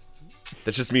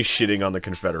 That's just me shitting on the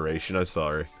Confederation, I'm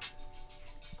sorry.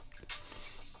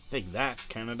 Take that,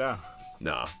 Canada.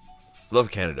 Nah.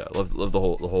 Love Canada. Love the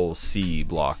whole C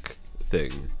block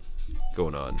thing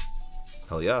going on.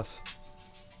 Hell yes.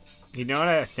 You know what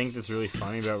I think that's really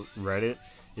funny about Reddit is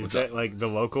What's that that? like the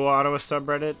local Ottawa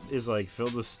subreddit is like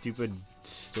filled with stupid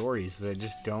stories that I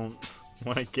just don't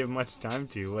want to give much time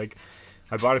to. Like,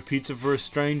 I bought a pizza for a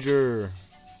stranger.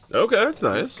 Okay, that's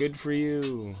nice. Good for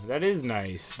you. That is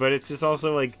nice, but it's just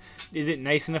also like, is it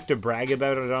nice enough to brag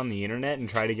about it on the internet and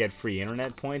try to get free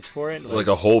internet points for it? Like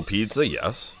a whole pizza,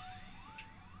 yes.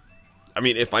 I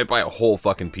mean, if I buy a whole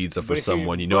fucking pizza for But if you-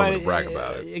 someone, you know I'm but gonna brag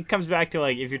about it. It comes back to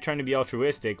like if you're trying to be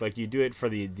altruistic, like you do it for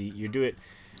the you do it.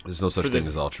 There's no such for the- thing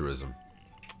as altruism.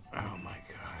 Oh my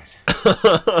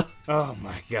god. Oh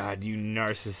my god, you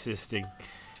narcissistic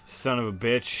son of a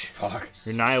bitch. Fuck.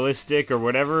 You're nihilistic or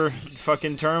whatever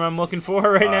fucking term I'm looking for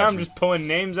right now. I'm just pulling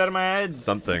names out of my head.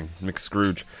 Something.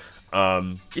 McScrooge.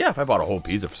 Yeah, if I bought a whole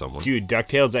pizza for someone. Dude,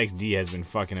 DuckTales XD has been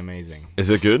fucking amazing. Is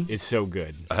it good? It's so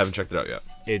good. I haven't checked it out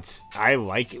yet. I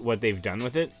like what they've done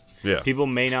with it. Yeah. People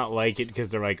may not like it because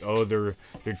they're like, oh, they're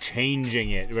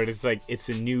changing it, but it's like it's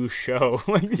a new show.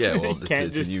 Like, Yeah, well, you it's- can't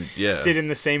it's a just new- yeah. sit in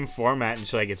the same format and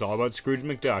it's like it's all about Scrooge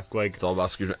McDuck. Like, It's all about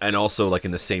Scrooge, and also like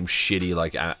in the same shitty,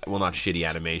 like well, not shitty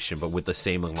animation, but with the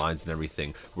same lines and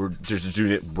everything. We're just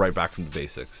doing it right back from the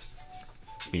basics.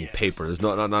 I mean, paper. There's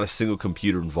not a single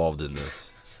computer involved in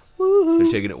this.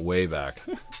 They're taking it way back.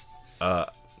 I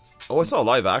saw a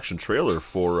live action trailer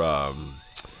for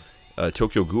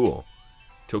Tokyo Ghoul.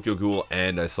 Tokyo Ghoul,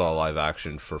 and I saw a live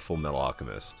action for Full Metal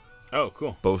Alchemist. oh,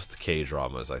 cool. Both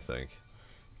K-dramas, I think.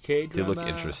 They look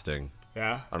interesting.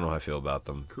 Yeah, I don't know how I feel about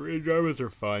them. Korean dramas are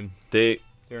fun. They're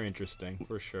interesting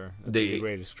for sure. That's They- a good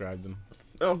way to describe them.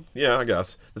 Oh, yeah, I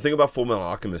guess. The thing about Full Metal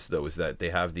Alchemist, though, is that they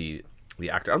have the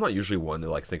actor. I'm not usually one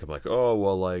to, like, think of, like, oh,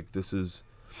 well, like, this is,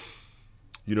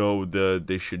 you know,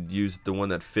 they should use the one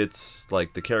that fits,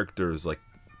 like, the characters. Like,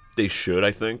 they should,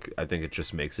 I think. I think it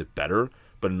just makes it better.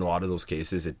 But in a lot of those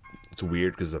cases, it's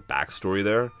weird because there's a backstory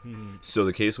there. So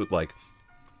the case with, like,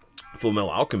 Full Metal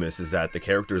Alchemist is that the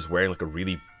character is wearing like a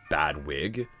really bad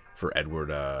wig for Edward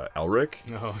Elric.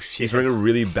 Oh shit. He's wearing a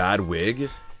really bad wig,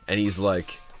 and he's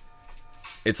like,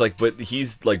 it's like, but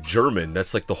he's like German.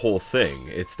 That's like the whole thing.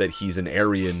 It's that he's an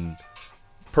Aryan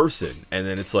person, and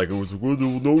then it's like, well,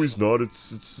 no, he's not.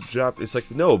 It's Jap. It's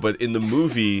like, no, but in the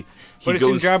movie, But it's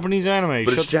in Japanese anime.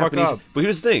 but Shut it's the fuck Japanese. up. But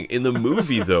here's the thing: in the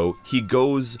movie, though, he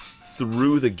goes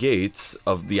through the gates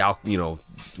of the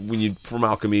when you from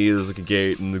alchemy, there's like a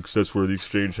gate, and that's where the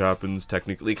exchange happens.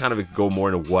 Technically, kind of go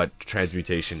more into what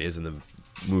transmutation is in the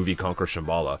movie Conquer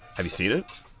Shambhala. Have you seen it?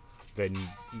 Then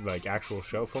like actual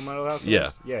show Full Metal Alchemist?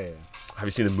 Yeah. Yeah. Have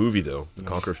you seen the movie though? The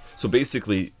Conquer. So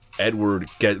basically, Edward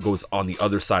goes on the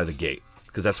other side of the gate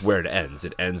because that's where it ends.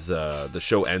 It ends. The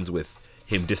show ends with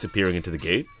him disappearing into the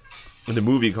gate. In the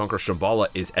movie Conquer Shambhala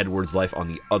is Edward's life on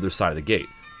the other side of the gate,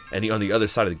 and on the other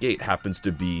side of the gate happens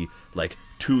to be like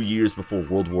 2 years before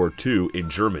World War II in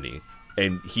Germany,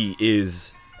 and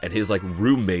his like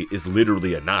roommate is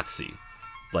literally a Nazi,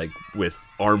 like with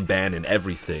armband and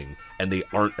everything, and they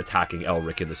aren't attacking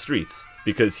Elric in the streets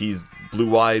because he's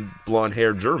blue-eyed,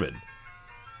 blonde-haired German.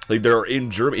 Like they're in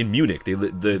Munich.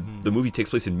 The movie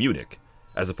takes place in Munich,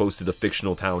 as opposed to the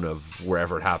fictional town of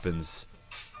wherever it happens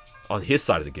on his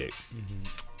side of the gate.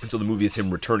 And so the movie is him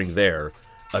returning there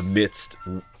amidst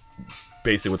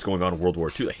basically what's going on in World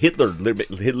War II.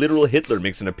 Literal Hitler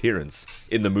makes an appearance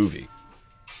in the movie.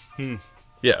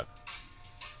 Yeah.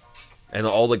 And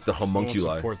all like the I won't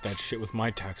homunculi. support that shit with my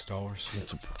tax dollars.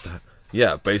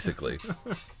 Yeah, basically.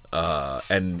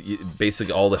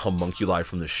 Basically all the homunculi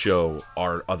from the show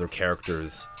are other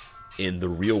characters in the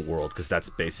real world, because that's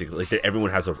basically like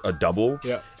everyone has a double.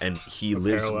 Yeah. And he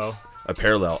lives parallel. a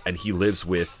parallel, and he lives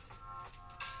with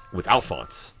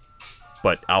Alphonse,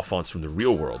 but Alphonse from the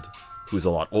real world, who's a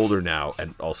lot older now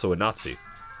and also a Nazi.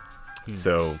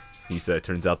 So he said it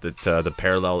turns out that the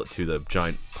parallel to the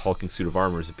giant hulking suit of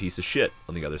armor is a piece of shit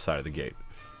on the other side of the gate.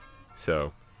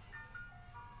 So,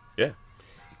 yeah.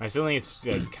 I still think it's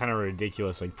kind of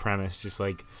ridiculous, like premise. Just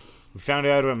like we found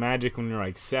out about magic when we were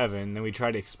like 7, then we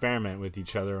tried to experiment with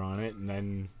each other on it, and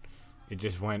then it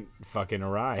just went fucking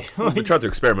awry. They tried to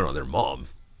experiment on their mom.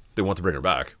 They want to bring her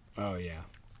back. Oh yeah,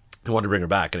 They wanted to bring her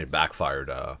back, and it backfired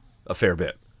a fair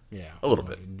bit. yeah, A little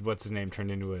bit. What's his name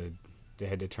turned into a? They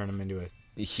had to turn him into a.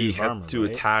 He suit of had armor, to right?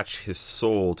 attach his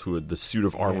soul to the suit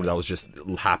of armor Yeah. that was just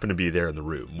happened to be there in the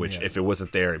room. Which, Yeah. if it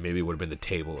wasn't there, maybe it would have been the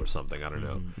table or something. I don't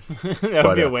know. That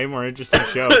would be a way more interesting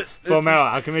show. Full Metal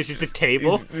Alchemist, just a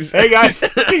table. Hey guys,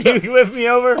 can you lift me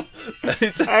over?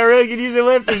 I really could use a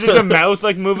lift. There's just a mouth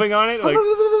like moving on it. Like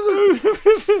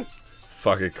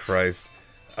Fucking Christ.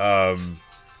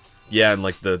 Yeah, and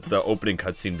like the opening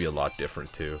cutscene would be a lot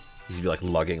different too. He'd be like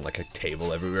lugging like a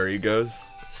table everywhere he goes.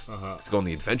 Let's go on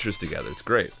the adventures together. It's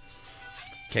great.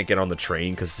 Can't get on the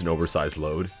train because it's an oversized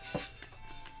load.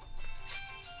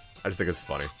 I just think it's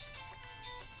funny.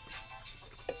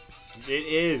 it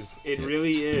is. It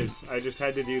really is. I just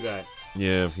had to do that.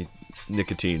 Yeah,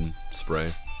 nicotine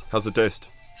spray. How's it taste?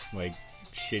 Like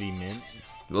shitty mint.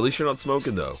 Well, at least you're not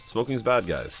smoking though. Smoking's bad,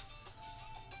 guys.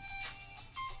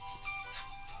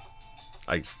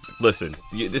 Listen.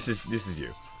 This is you.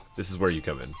 This is where you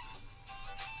come in.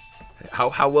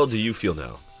 How well do you feel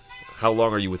now? How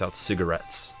long are you without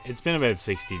cigarettes? It's been about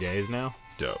 60 days now.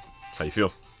 Dope. How you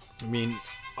feel? I mean,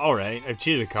 all right. I've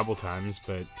cheated a couple times,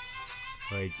 but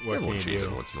like, what Everyone can you cheats do?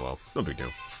 every once in a while. No big deal.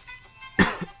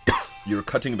 You're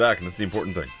cutting back, and that's the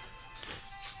important thing.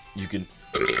 You can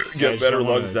I get just better don't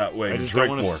wanna- lungs that way I and just drink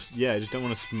don't wanna more. Yeah, I just don't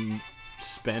want to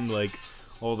spend like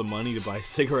all the money to buy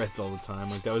cigarettes all the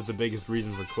time. Like that was the biggest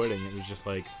reason for quitting. It was just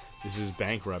like this is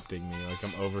bankrupting me. Like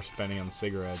I'm overspending on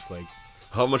cigarettes. Like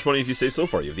How much money have you saved so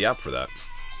far? You have the app for that.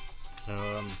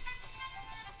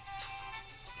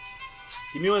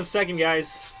 Give me 1 second,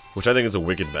 guys. Which I think is a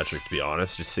wicked metric, to be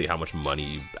honest. Just see how much money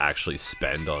you actually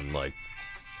spend on, like,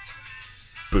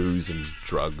 booze and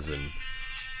drugs and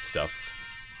stuff.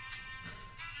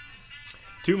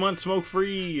 2 months smoke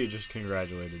free. You just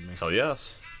congratulated me. Hell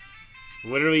yes.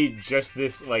 Literally just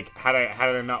this. Like had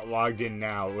I not logged in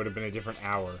now, it would have been a different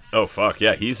hour. Oh, fuck.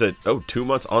 Yeah, he's at, 2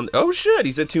 months on, oh, shit.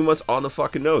 He's at 2 months on the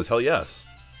fucking nose. Hell yes.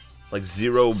 Like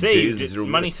 0 days and 0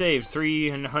 money minutes. saved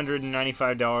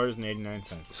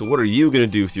 $395.89. So what are you going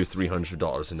to do with your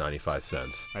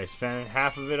 $300.95? I spent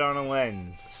half of it on a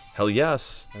lens, Hell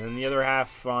yes. and then the other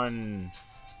half on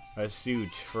a suit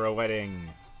for a wedding.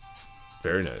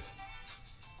 Very nice.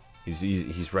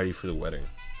 He's ready for the wedding.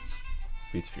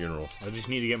 Beats funerals. I just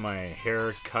need to get my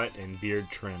hair cut and beard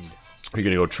trimmed. Are you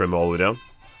going to go trim all the way down?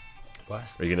 What?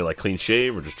 Are you going to, like, clean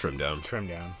shave or just trim down? Trim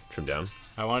down. Trim down?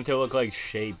 I want it to look like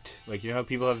shaped. Like, you know how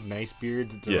people have nice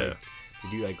beards? That they're Yeah. like, You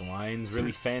do like lines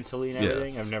really fancily and Yeah.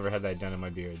 everything. I've never had that done in my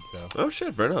beard, so Oh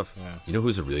shit, fair enough. Yeah. You know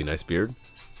who's a really nice beard?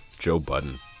 Joe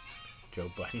Budden. Joe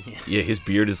Budden. Yeah. Yeah, his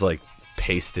beard is like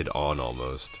pasted on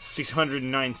almost.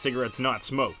 609 cigarettes not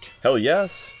smoked. Hell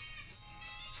yes.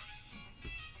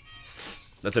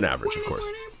 That's an average, of course.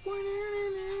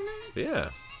 But yeah,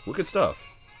 wicked stuff.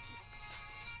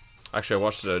 Actually, I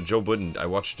watched a Joe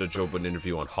Budden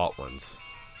interview on Hot Ones.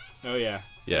 Oh yeah.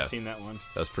 Yeah. I've seen that one.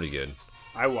 That was pretty good.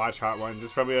 I watch Hot Ones.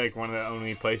 It's probably like one of the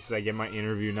only places I get my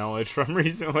interview knowledge from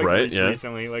recently. Right, Like, yeah.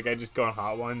 Recently, like I just go on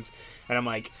Hot Ones, and I'm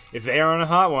like, if they are on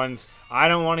Hot Ones, I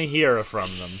don't want to hear from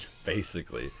them.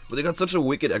 Basically. But they got such a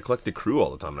wicked eclectic crew all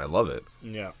the time, and I love it.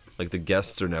 Yeah. Like the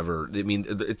guests are never. I mean,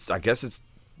 I guess it's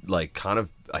like kind of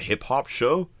a hip hop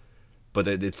show, but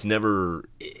it's never.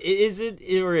 Is it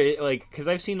or like because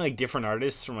I've seen like different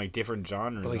artists from like different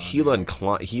genres. Like on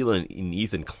Gila and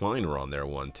Ethan Klein were on there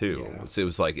one too. Yeah. So it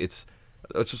was like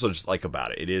that's just what I just like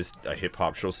about it. It is a hip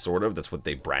hop show, sort of. That's what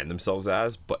they brand themselves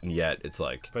as, but yet it's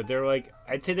like. But they're like,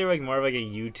 I'd say they're like more of like a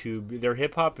YouTube. They're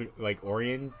hip hop like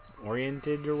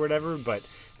oriented or whatever, but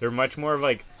they're much more of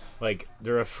like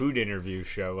they're a food interview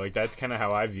show. Like that's kind of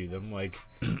how I view them. Like,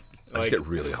 I just get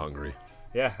really hungry.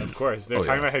 yeah, of course. They're Oh,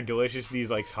 talking yeah. about how delicious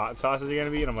these like hot sauces are gonna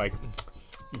be, and I'm like,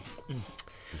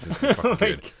 This is fucking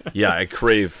good. Yeah, I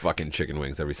crave fucking chicken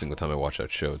wings every single time I watch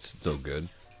that show. It's so good.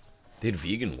 They had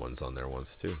vegan ones on there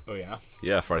once too. oh yeah,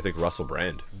 Yeah, for I think Russell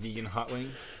Brand. vegan hot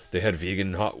wings. They had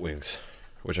vegan hot wings,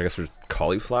 which I guess was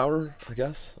cauliflower. I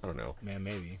guess I don't know. Man,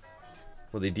 maybe.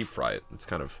 Well, they deep fry it. It's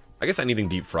kind of. I guess anything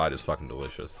deep fried is fucking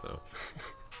delicious. So.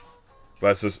 But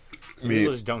that's just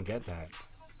People just don't get that.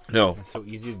 No. It's so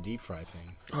easy to deep fry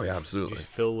things. Oh yeah, You absolutely. just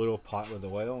fill a little pot with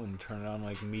oil and turn it on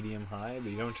like medium high,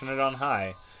 but you don't turn it on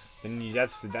high. Then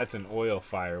that's an oil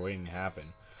fire waiting to happen.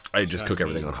 I just trying cook to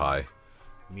everything on high,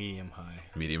 Medium high.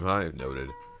 medium high. Noted.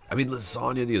 I made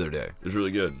lasagna the other day. It was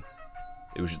really good.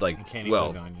 It was like I can't eat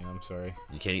well, lasagna. I'm sorry.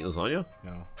 you can't eat lasagna.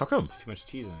 No, How come? there's too much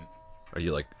cheese in it. Are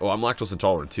you like? Oh, I'm lactose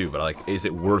intolerant too. But like, is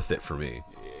it worth it for me?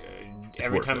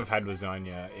 Every worth time it. I've had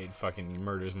lasagna, it fucking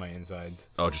murders my insides.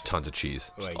 Oh, just tons of cheese.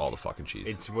 Just Like, all the fucking cheese.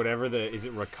 It's whatever is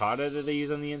it ricotta that they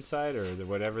use on the inside or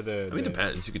whatever the. I mean, it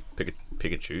depends. You could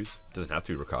pick and choose. It doesn't have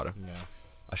to be ricotta. Yeah.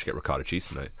 I should get ricotta cheese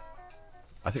tonight.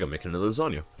 I think I'm making another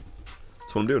lasagna.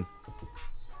 That's what I'm doing.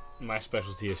 My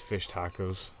specialty is fish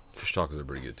tacos. Fish tacos are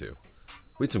pretty good too.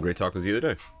 We had some great tacos the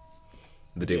other day.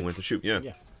 The day we went to shoot, yeah.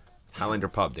 Yeah. Highlander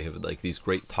Pub, they have like these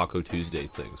great Taco Tuesday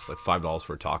things, like $5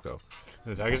 for a taco.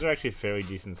 The tacos are actually fairly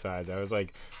decent size. I was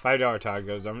like $5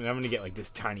 tacos. I'm gonna get like this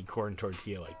tiny corn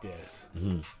tortilla like this.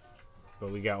 Mm-hmm.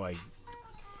 But we got like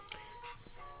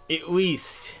at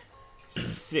least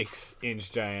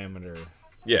 6-inch diameter.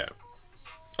 Yeah.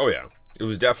 Oh yeah. It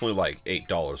was definitely like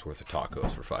 $8 worth of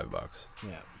tacos for $5.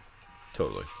 Yeah.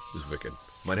 Totally. It was wicked.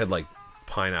 Mine had like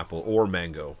pineapple or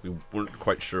mango. We weren't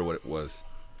quite sure what it was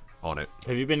on it.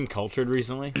 Have you been cultured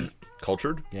recently?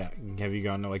 Cultured? Yeah. Have you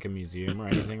gone to like a museum or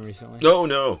anything recently? No,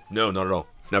 not at all.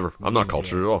 Never. I'm not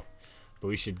cultured at all. But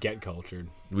we should get cultured.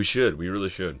 We should. We really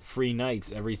should. Free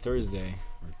nights every Thursday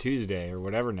or Tuesday or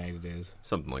whatever night it is.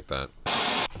 Something like that.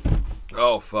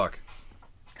 Oh, fuck.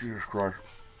 Jesus Christ.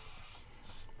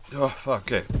 Oh,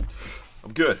 fuck. Okay.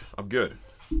 I'm good.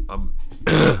 I'm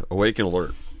awake and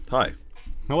alert. Hi.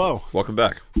 Hello. Welcome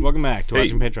back. Welcome back to Hey.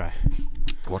 Watching Pit Dry.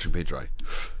 Watching Page Dry.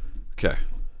 Okay.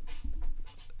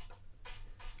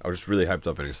 I was just really hyped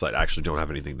up and excited. I actually don't have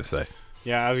anything to say.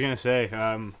 Yeah, I was gonna say.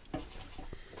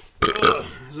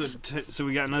 So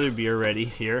we got another beer ready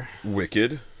here.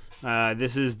 Wicked.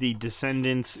 This is the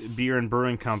Descendants Beer and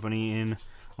Brewing Company in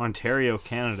Ontario,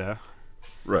 Canada.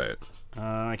 Right.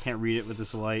 I can't read it with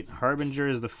this light. Harbinger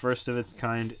is the first of its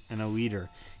kind and a leader.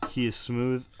 He is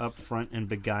smooth, upfront, and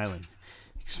beguiling.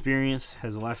 Experience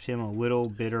has left him a little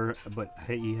bitter, but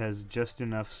he has just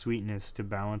enough sweetness to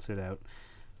balance it out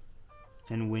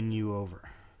and win you over.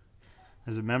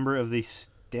 As a member of the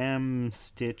Stam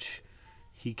Stitch,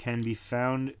 he can be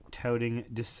found touting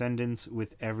Descendants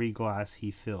with every glass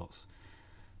he fills.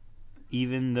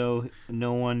 Even though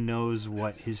no one knows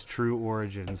what his true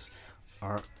origins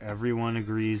are, everyone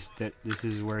agrees that this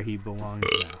is where he belongs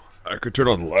now. I could turn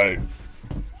on the light.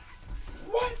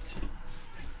 What?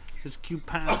 His cute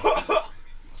pound.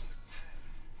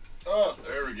 Oh,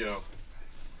 there we go.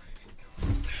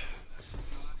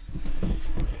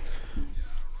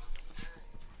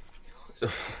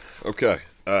 Okay.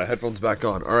 Headphones back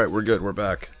on. All right, we're good. We're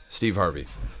back. Steve Harvey.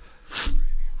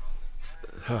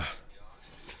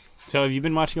 So have you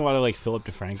been watching a lot of like Philip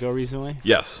DeFranco recently?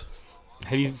 Yes.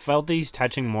 Have you felt that he's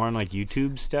touching more on like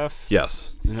YouTube stuff?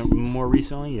 Yes. More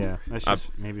recently? Yeah. That's just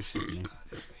maybe it's just me.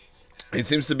 It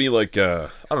seems to be like I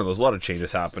don't know. There's a lot of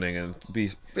changes happening, and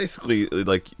basically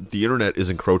like the internet is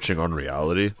encroaching on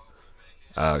reality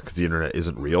because the internet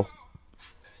isn't real,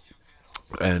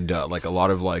 and like a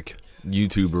lot of like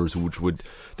YouTubers,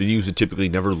 the news would typically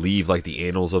never leave like the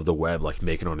annals of the web, like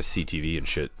making on a CTV and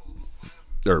shit,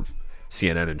 or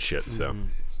CNN and shit. So.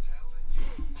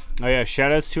 Oh yeah,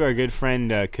 shout outs to our good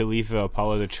friend Khalifa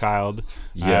Apollo the Child.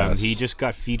 Yes. He just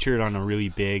got featured on a really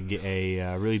big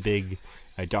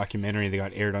documentary that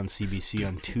got aired on CBC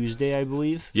on Tuesday, I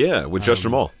believe. Yeah, with Just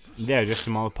Jamal. Yeah, Just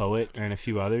Jamal the Poet and a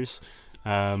few others.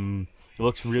 It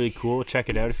looks really cool. Check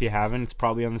it out if you haven't. It's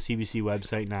probably on the CBC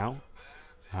website now.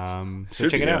 So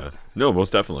check it out. No,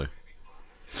 most definitely.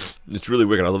 It's really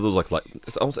wicked. I love those like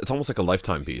it's almost like a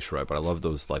Lifetime piece, right? But I love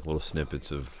those like little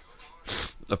snippets of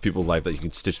people's life that you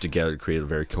can stitch together to create a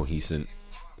very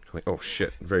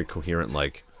very coherent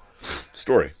like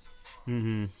story.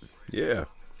 Mm-hmm. Yeah.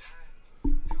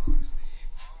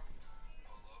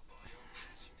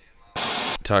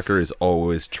 Tucker is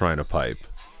always trying to pipe,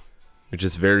 which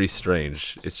is very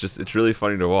strange. It's really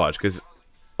funny to watch because,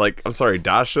 like, I'm sorry,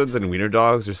 Dachshunds and Wiener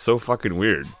Dogs are so fucking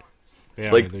weird.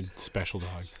 Yeah, Like- they're special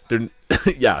dogs. They're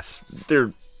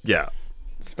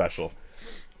special.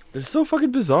 They're so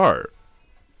fucking bizarre.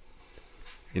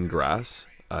 In grass,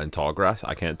 in tall grass,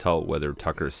 I can't tell whether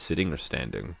Tucker is sitting or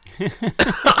standing.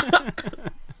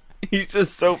 He's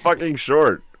just so fucking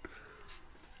short.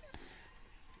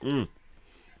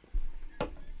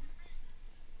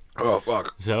 Oh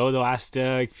fuck. So the last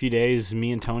few days,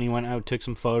 me and Tony went out, took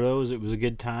some photos. It was a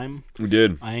good time. We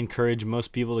did. I encourage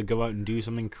most people to go out and do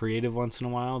something creative once in a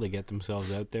while to get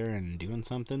themselves out there and doing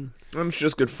something. And it's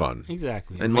just good fun.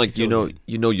 Exactly. And Make like you feel good.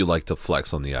 you like to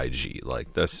flex on the IG.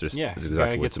 Like that's Yeah, that's you exactly gotta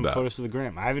what get it's some about. photos to the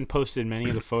gram. I haven't posted many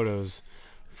of the photos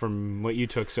from what you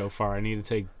took so far. I need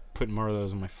to put more of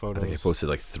those in my I photos. think I posted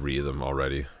like 3 of them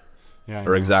already, Yeah, I or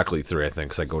know. exactly 3. I think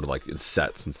because I go to like in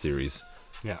sets and series.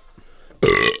 Yeah.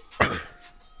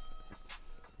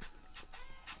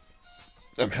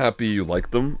 I'm happy you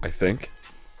like them. I think,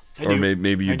 I or do.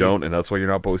 maybe you I do. don't, and that's why you're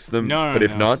not posting them. No, but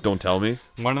if no. not, don't tell me.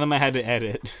 One of them I had to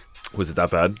edit. Was it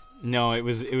that bad? No, it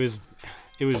was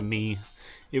me.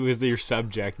 It was your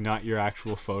subject, not your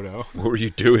actual photo. What were you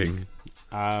doing?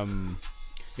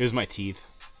 It was my teeth.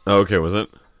 Oh, okay, was it?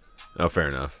 Oh, fair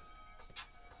enough.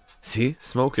 See,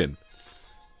 smoking.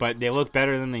 But they look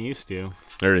better than they used to.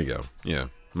 There you go. Yeah,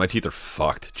 my teeth are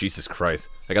fucked. Jesus Christ,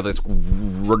 I got this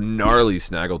gnarly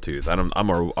snaggletooth. I'm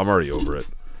already over it.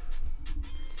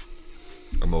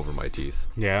 I'm over my teeth.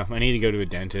 Yeah, I need to go to a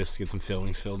dentist, get some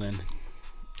fillings filled in.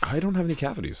 I don't have any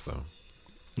cavities though.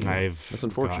 I've That's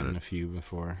unfortunate. gotten a few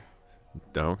before.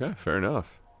 Okay, fair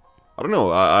enough. I don't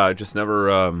know. I just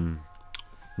never.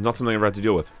 Not something I ever had to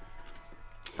deal with.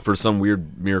 For some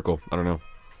weird miracle, I don't know.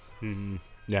 Mm-hmm.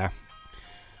 Yeah.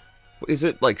 Is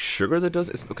it like sugar that does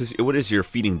it? Because what is you're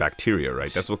feeding bacteria,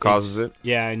 right? That's what causes it.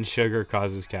 Yeah, and sugar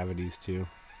causes cavities too.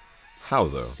 How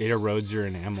though? It erodes your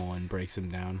enamel and breaks them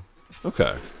down.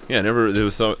 Okay. Yeah, never. There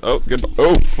was some. Oh, goodbye.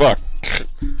 Oh, fuck.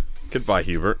 Goodbye,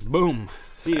 Hubert. Boom.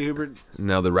 See you, Hubert.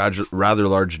 Now the rather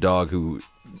large dog who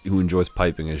enjoys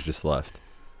piping has just left.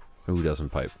 Who doesn't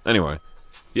pipe? Anyway.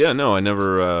 Yeah, no, I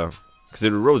never. Because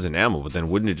it erodes enamel, but then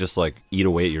wouldn't it just like eat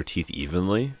away at your teeth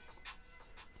evenly?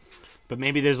 But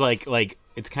maybe there's like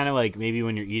it's kind of like maybe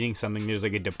when you're eating something, there's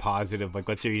like a deposit of like,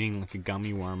 let's say you're eating like a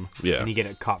gummy worm, Yeah. and you get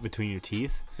it caught between your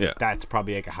teeth. Yeah. That's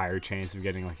probably like a higher chance of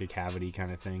getting like a cavity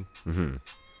kind of thing, Mm-hmm.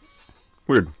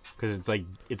 Weird. because it's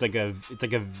like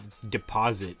a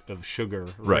deposit of sugar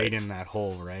Right. right in that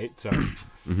hole, right? So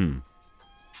Mm-hmm.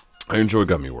 I enjoy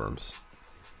gummy worms.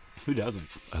 who doesn't?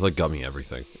 I like gummy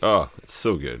everything. Oh, it's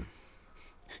so good.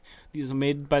 These are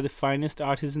made by the finest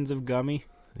artisans of gummy,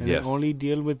 and Yes. they only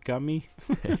deal with gummy.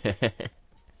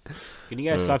 Can you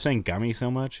guys stop saying gummy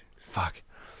so much? Fuck.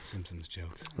 Simpsons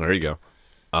jokes. There you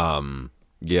go.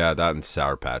 Yeah, that and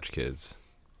Sour Patch Kids.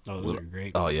 Oh, those are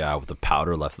great. Oh yeah, with the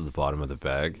powder left at the bottom of the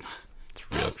bag. It's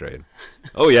real great.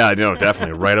 Oh yeah, I know,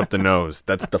 definitely right up the nose.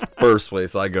 That's the first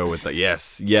place I go with the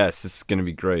yes, this is gonna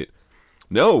be great.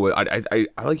 No, I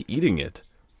like eating it,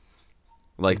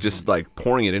 like just like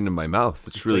pouring it into my mouth.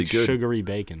 It's really like good. Sugary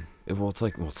bacon.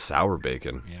 It's sour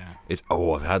bacon. Yeah.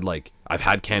 I've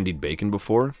had candied bacon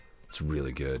before. It's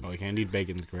really good. Oh, candied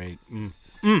bacon's great.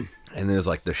 And there's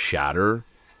like the shatter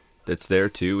that's there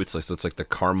too. It's like the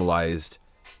caramelized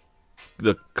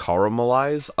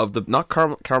of the not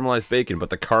caramelized bacon, but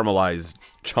the caramelized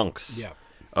chunks Yeah.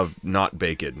 of not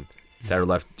bacon that are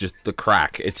left. Just the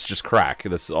crack. It's just crack.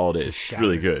 That's all it is. Just It's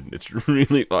really shattered. good. It's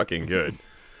really fucking good.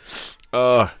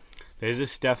 There's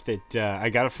this stuff that I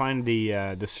gotta find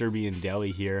the Serbian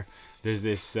deli here. there's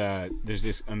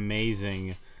this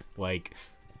amazing like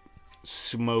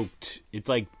smoked. It's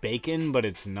like bacon, but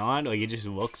it's not. Like it just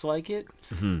looks like it.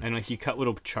 And like you cut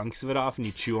little chunks of it off and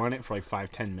you chew on it for like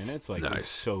 5-10 minutes. Like Nice. it's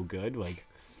so good. Like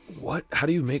What? How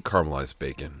do you make caramelized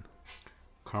bacon?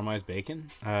 caramelized bacon.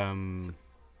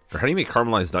 Or how do you make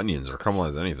caramelized onions or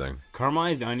caramelized anything?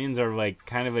 Caramelized onions are like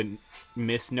kind of a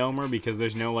misnomer because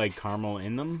there's no like caramel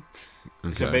in them.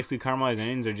 Okay. So basically, caramelized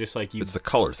onions are just like you. It's the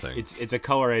color thing. It's a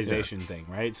colorization thing,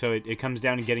 right? So it comes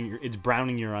down to it's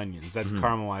browning your onions. That's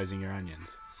caramelizing your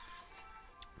onions.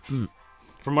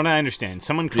 From what I understand,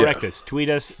 someone correct us. Tweet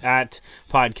us at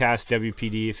podcast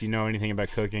WPD if you know anything about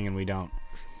cooking, and we don't.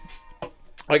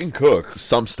 I can cook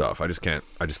some stuff. I just can't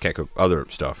cook other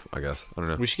stuff, I guess. I don't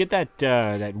know. We should get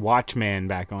that Watchman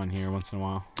back on here once in a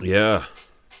while. Yeah.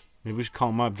 Maybe we should call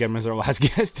him up, get him as our last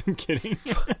guest. I'm kidding.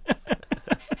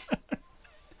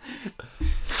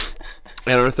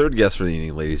 And our third guest for the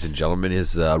evening, ladies and gentlemen,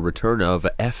 is return of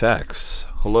FX.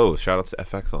 Hello, shout out to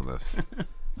FX on this.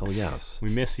 Oh yes. We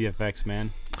miss the FX, man.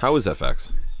 How is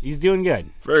FX? He's doing good.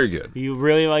 Very good. He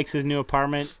really likes his new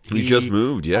apartment. He just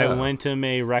moved, yeah. I lent him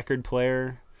a record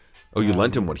player. Oh, you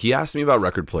lent him one. He asked me about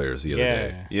record players the other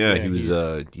day. Yeah, yeah, he was.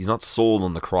 He's not sold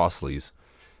on the Crossleys.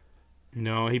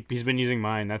 No, he's been using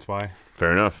mine. That's why.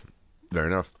 Fair enough. Fair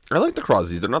enough. I like the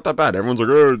Crossleys. They're not that bad. Everyone's like,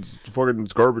 oh,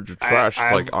 it's garbage or trash.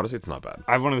 It's like, honestly, it's not bad.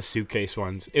 I have one of the suitcase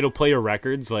ones. It'll play your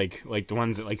records, like the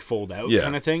ones that like fold out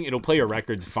kind of thing. It'll play your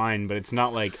records fine, but it's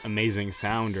not like amazing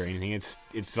sound or anything.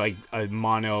 It's like a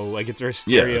mono, like it's a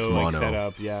stereo like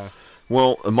setup. Yeah.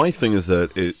 Well, my thing is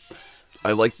that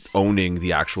I like owning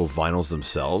the actual vinyls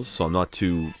themselves, so I'm not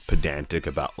too pedantic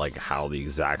about like how the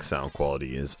exact sound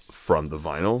quality is from the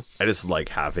vinyl. I just like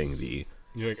having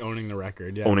You're like owning the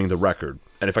record, yeah. owning the record.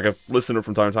 And if I can listen to it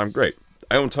from time to time, great.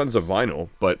 I own tons of vinyl,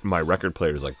 but my record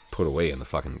player is like put away in the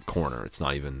fucking corner. It's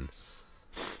not even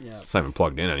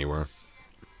plugged in anywhere.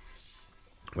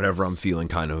 Whenever I'm feeling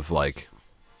kind of like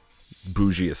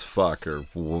bougie as fuck or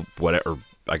whatever, or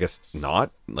I guess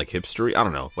not, like hipstery, I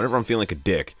don't know. Whenever I'm feeling like a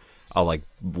dick, I'll like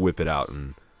whip it out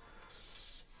and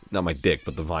not my dick,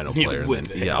 but the vinyl player.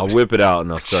 I'll whip it out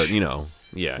and I'll start,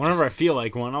 Whenever I feel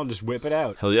like one, I'll just whip it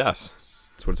out. Hell yes.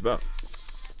 That's what it's about.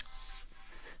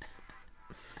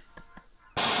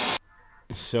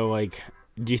 So, like,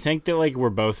 do you think that, like, we're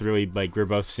both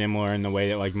similar in the way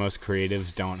that, like, most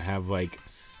creatives don't have, like,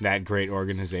 that great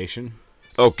organization?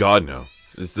 Oh, God, no.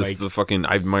 It's just Like- the fucking...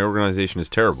 my organization is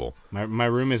terrible. My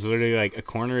room is literally, like, a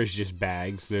corner is just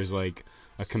bags. There's, like,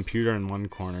 a computer in one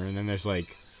corner, and then there's,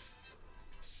 like,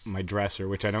 my dresser,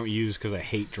 which I don't use because I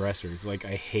hate dressers. Like,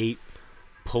 I hate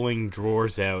pulling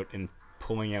drawers out and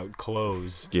pulling out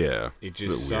clothes. Yeah. It it's a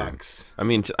just bit weird. sucks. I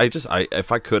mean,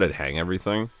 if I could, I'd hang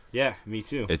everything. Yeah, me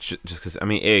too. It's just because, I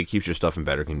mean, it keeps your stuff in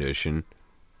better condition.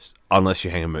 Unless you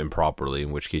hang them improperly,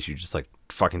 in which case you just, like,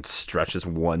 fucking stretch this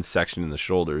one section in the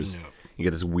shoulders. Yeah. You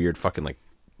get this weird fucking, like,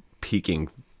 peaking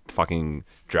fucking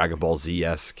Dragon Ball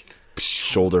Z-esque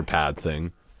shoulder pad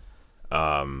thing.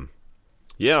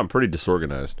 Yeah, I'm pretty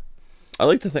disorganized. I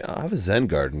like to think, I have a Zen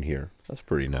garden here. That's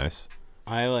pretty nice.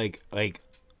 I like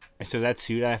so that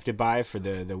suit I have to buy for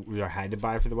or had to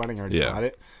buy for the wedding. I already bought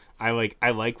it. I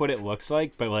like what it looks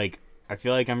like, but like I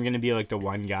feel like I'm gonna be like the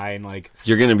one guy and like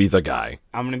You're gonna be the guy.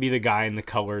 I'm gonna be the guy in the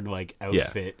colored like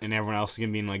outfit, and everyone else is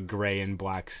gonna be in like gray and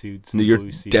black suits. And You're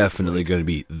blue suits. definitely gonna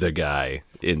be the guy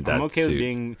in that I'm okay suit. with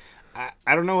being.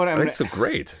 I don't know what I'm. I think so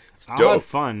great. It's I'll dope. have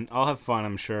fun.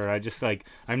 I'm sure. I just like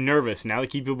I'm nervous now. I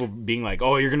keep people being like,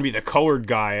 "Oh, you're gonna be the colored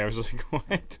guy." I was like,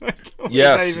 "What?" What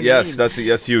Yes, does yes, that even mean?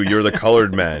 that's you. You're the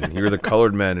colored man. You're the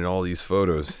colored man in all these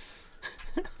photos.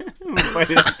 But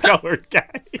the colored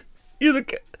guy. You're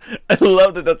the. I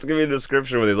love that. That's gonna be the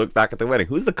description when they look back at the wedding.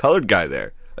 Who's the colored guy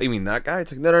there? Oh, you mean that guy?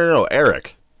 It's like no,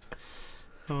 Eric,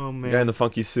 Oh the man. guy in the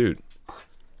funky suit.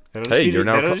 That'll Hey, just be you're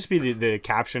now that'll just be the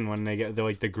caption when they get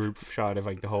the group shot of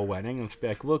like the whole wedding. It'll just be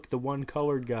like, look, the one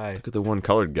colored guy. Look at the one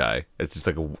colored guy. It's just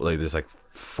like there's like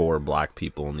 4 black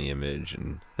people in the image,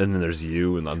 and then there's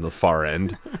you, and on the far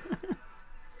end.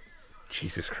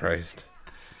 Jesus Christ.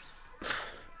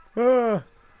 Let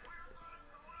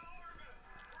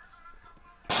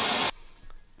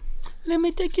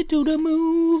me take you to the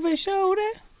movie, shorty.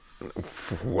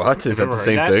 What? Is that Never the heard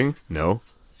same that? thing? No.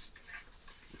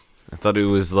 I thought it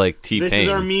was like T-Pain. This is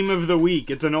our meme of the week.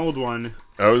 It's an old one.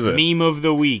 Oh, is it? Meme of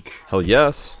the week. Hell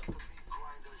yes.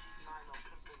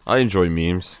 I enjoy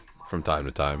memes from time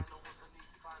to time.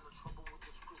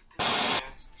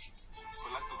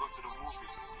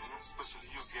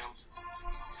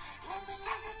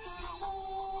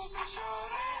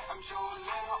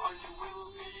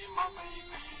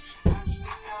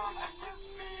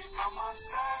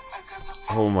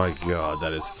 Oh my god,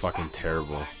 that is fucking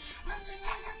terrible.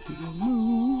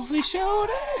 Movie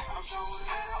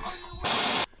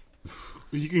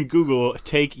You can Google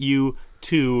 "Take You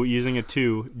to" using a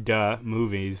 2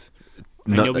 movies,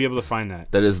 and No, you'll be able to find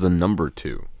that. That is the number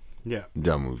 2. Yeah.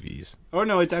 Movies. Oh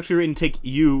no, it's actually written "Take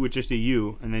You" with just a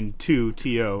U, and then 2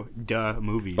 TO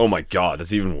movies. Oh my god,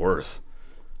 that's even worse.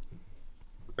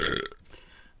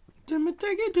 Let me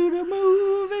take you to the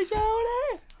movie,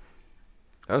 shorty.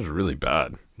 That was really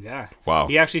bad. Yeah. Wow.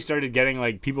 He actually started getting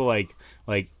like people like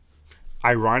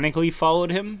ironically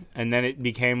followed him, and then it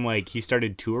became like he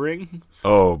started touring.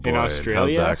 Oh boy, in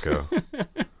Australia. how'd that go?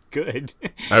 Good.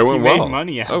 I went He well. made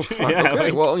money after. Oh, fuck, yeah, okay.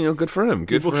 like, Well, good for him.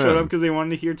 Good people for him. showed up because they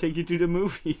wanted to hear "Take You to the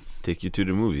Movies." Take you to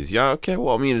the movies. Yeah, okay.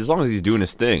 Well, I mean, as long as he's doing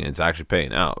his thing, it's actually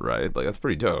paying out, right? Like, that's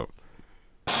pretty dope.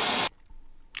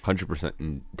 100%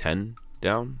 and 10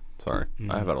 down. Sorry,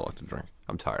 I have had a lot to drink.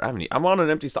 I'm tired. I'm on an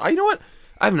empty stomach. You know what?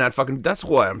 I haven't had fucking. That's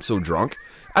why I'm so drunk.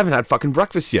 I haven't had fucking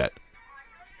breakfast yet.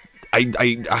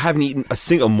 I haven't eaten a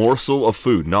single morsel of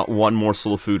food. Not one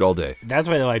morsel of food all day. That's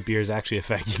why the light beer is actually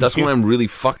affecting That's you. why I'm really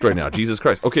fucked right now. Jesus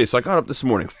Christ. Okay, so I got up this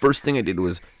morning. First thing I did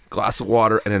was glass of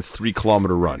water and then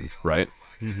 3-kilometer run, right?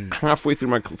 Halfway through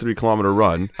my 3-kilometer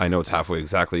run, I know it's halfway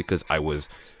exactly because I was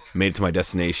made it to my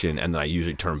destination and then I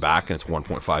usually turn back and it's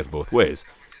 1.5 both ways.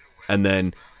 And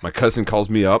then my cousin calls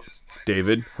me up,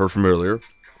 David, heard from earlier.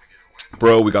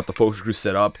 Bro, we got the focus group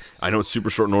set up. I know it's super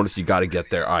short notice. You got to get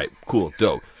there. All right, cool,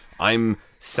 dope. I'm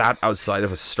sat outside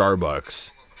of a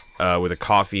Starbucks with a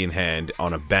coffee in hand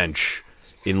on a bench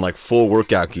in like full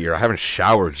workout gear. I haven't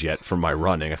showered yet from my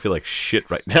running. I feel like shit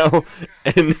right now.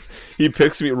 And he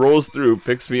rolls through,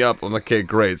 picks me up. I'm like, okay,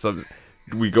 great. So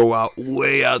we go out,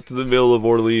 way out to the middle of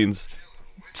Orleans,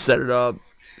 set it up,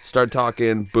 start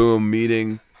talking, boom,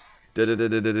 meeting.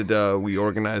 We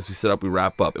organize, we set up, we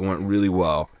wrap up. It went really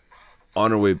well.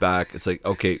 On our way back, it's like,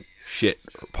 okay, shit,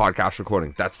 podcast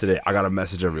recording. That's today. I gotta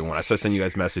message everyone. I started sending you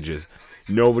guys messages.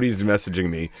 Nobody's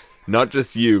messaging me. Not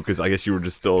just you, because I guess you were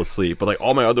just still asleep, but like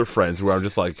all my other friends where I'm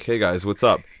just like, hey guys, what's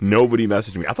up? Nobody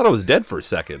messaged me. I thought I was dead for a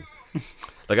second.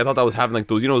 Like I thought that was having like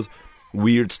those, those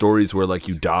weird stories where like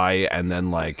you die and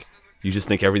then like you just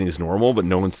think everything's normal, but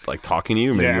no one's like talking to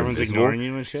you. Maybe Yeah, you're everyone's invisible. ignoring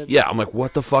you and shit. Yeah, I'm like,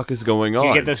 what the fuck is going on? Do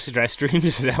you get those stress dreams?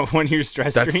 Is that one of your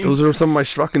stress dreams? Those are some of my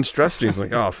fucking stress dreams.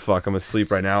 Like, oh fuck, I'm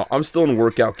asleep right now. I'm still in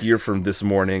workout gear from this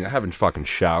morning. I haven't fucking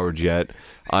showered yet.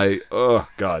 Oh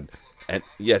god. And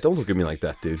yeah, don't look at me like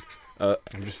that, dude. I'm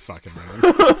just fucking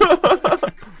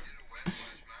around.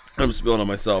 I'm spilling on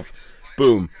myself.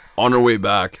 Boom. On our way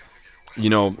back,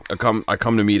 I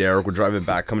come to meet Eric. We're driving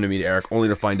back, coming to meet Eric, only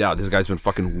to find out this guy's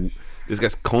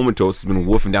comatose. Has been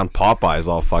woofing down Popeyes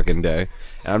all fucking day,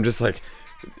 and I'm just like,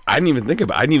 I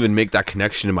didn't even make that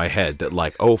connection in my head that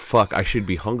like, oh fuck, I should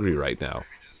be hungry right now.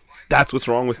 That's what's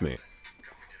wrong with me.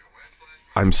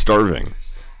 I'm starving.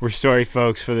 We're sorry,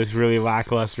 folks, for this really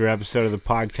lackluster episode of the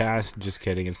podcast. Just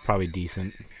kidding. It's probably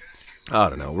decent. I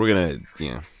don't know. We're gonna,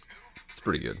 it's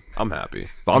pretty good. I'm happy,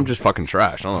 but I'm just fucking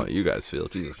trash. I don't know how you guys feel.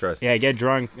 Jesus Christ. Yeah, get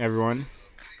drunk, everyone.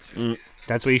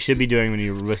 That's what you should be doing when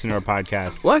you listen to our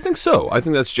podcast. Well, I think so. I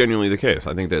think that's genuinely the case.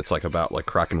 I think that it's like about like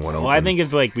cracking one open. Well, I think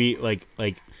if like we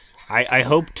I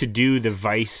hope to do the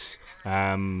Vice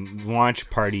launch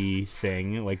party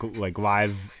thing, like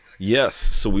live. Yes,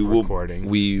 so we will. Recording.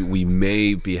 We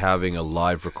may be having a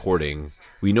live recording.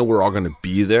 We know we're all going to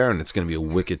be there, and it's going to be a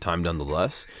wicked time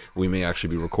nonetheless. We may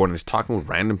actually be recording, just talking with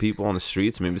random people on the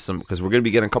streets, maybe because we're going to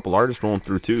be getting a couple artists rolling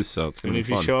through too. So it's going to be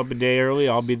fun. If you show up a day early,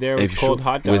 I'll be there with cold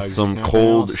hot dogs. With some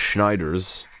cold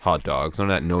Schneider's hot dogs. None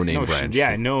of that no-name brand.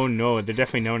 Yeah, no, they're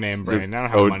definitely no name brand. I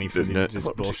don't have money for this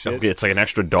bullshit. Okay, it's like an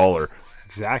extra $1.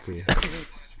 Exactly.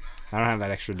 I don't have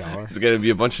that extra $1. It's gonna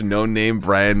be a bunch of no-name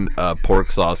brand pork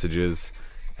sausages,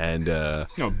 and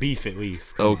no beef at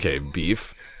least. Okay,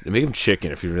 beef. Make them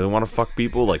chicken if you really want to fuck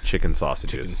people, like chicken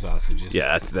sausages. Chicken sausages. Yeah,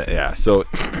 that's that. Yeah, so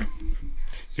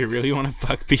if you really want to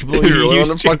fuck people, if you really use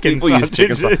want to fuck people, use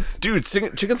chicken sausages. Dude,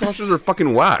 chicken sausages are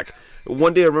fucking whack.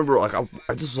 One day I remember, like,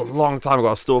 this was a long time ago.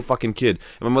 I was still a fucking kid,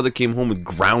 and my mother came home with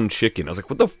ground chicken. I was like,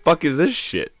 "What the fuck is this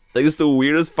shit?" Like, it's the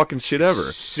weirdest fucking shit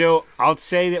ever. So, I'll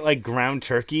say that, like, ground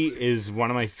turkey is one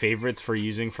of my favorites for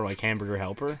using for, like, Hamburger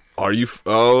Helper. Are you?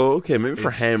 Oh, okay. Maybe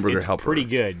for Hamburger Helper. It's pretty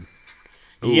good.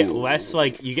 You get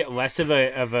less of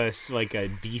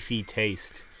a beefy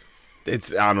taste.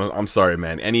 I'm sorry,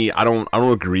 man. I don't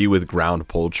agree with ground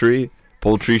poultry.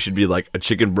 Poultry should be like a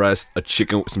chicken breast,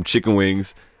 some chicken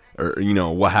wings, or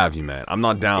what have you, man. I'm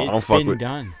not down. I don't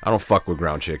fuck with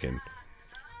ground chicken.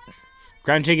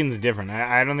 Ground chicken's different.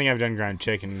 I don't think I've done ground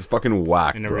chicken. It's fucking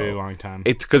whack, in a really long time.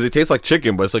 It's because it tastes like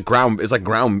chicken, but it's like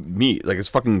ground meat. Like, it's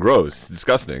fucking gross. It's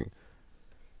disgusting.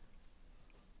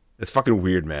 It's fucking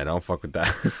weird, man. I don't fuck with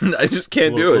that. I just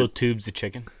can't do Little it. tubes of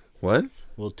chicken. What?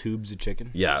 Little tubes of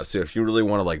chicken. Yeah, so if you really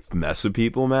want to like mess with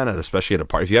people, man, and especially at a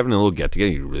party, if you're having a little get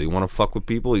together, you really want to fuck with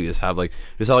people, you just have like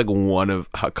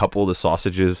a couple of the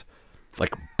sausages,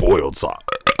 like boiled sauce.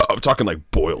 I'm talking like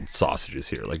boiled sausages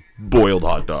here, like boiled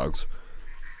hot dogs.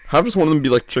 Have just one of them be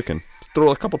like chicken. Just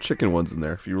throw a couple chicken ones in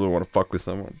there if you really want to fuck with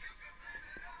someone.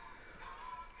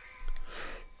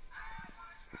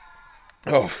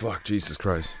 Oh fuck, Jesus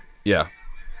Christ. Yeah.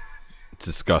 It's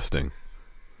disgusting.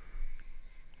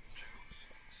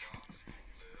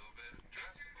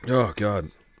 Oh god.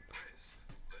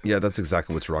 Yeah, that's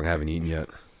exactly what's wrong. I haven't eaten yet.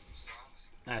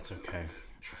 That's okay.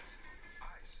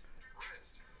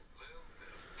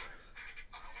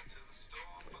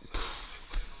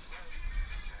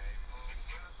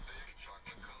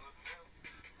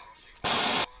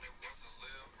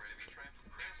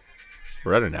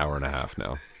 We're at an hour and a half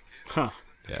now. Huh.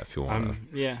 Yeah, if you want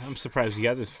to. I'm surprised you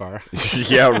got this far.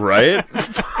 Yeah, right?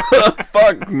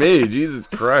 Fuck me, Jesus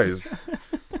Christ.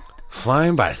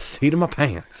 Flying by the seat of my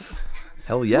pants.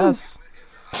 Hell yes.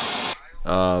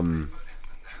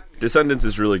 Descendants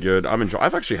is really good.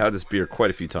 I've actually had this beer quite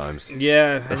a few times.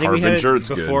 Yeah, I think we had Harbinger, it it's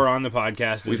before good. on the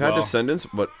podcast. We've as well. had Descendants,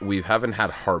 but we haven't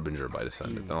had Harbinger by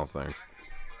Descendants, I don't think.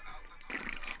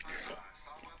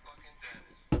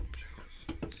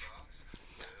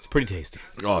 It's pretty tasty.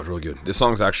 Oh, it's really good. This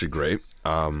song's actually great.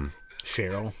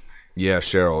 Cheryl. Yeah,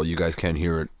 Cheryl, you guys can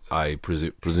hear it. I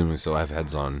presuming so. I have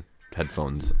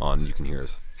headphones on. You can hear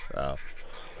us.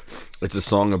 It's a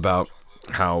song about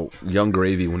how Young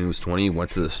Gravy, when he was 20, went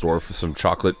to the store for some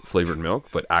chocolate-flavored milk,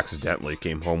 but accidentally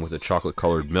came home with a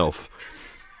chocolate-colored MILF.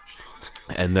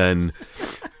 And then,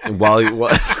 while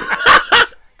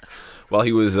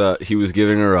he was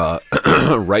giving her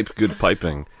ripe good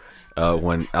piping,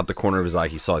 when out the corner of his eye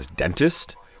he saw his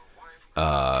dentist.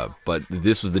 But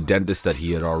this was the dentist that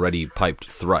he had already piped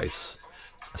thrice.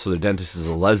 So the dentist is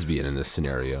a lesbian in this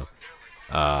scenario.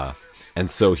 And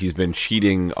so he's been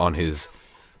cheating on his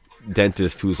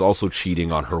dentist, who is also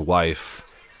cheating on her wife,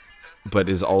 but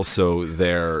is also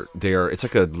it's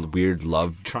like a weird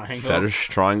love fetish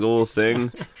triangle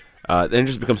thing. Then it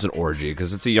just becomes an orgy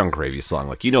because it's a Young Gravy song.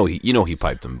 Like he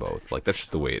piped them both. Like that's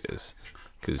just the way it is.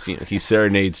 Because he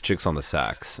serenades chicks on the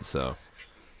sax. So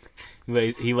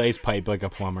He lays pipe like a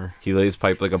plumber. he lays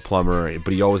pipe like a plumber,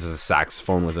 but he always has a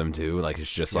saxophone with him too. Like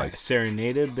it's just like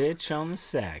serenade a bitch on the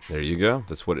sax. there you go.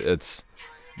 That's what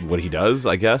what he does,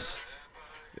 I guess.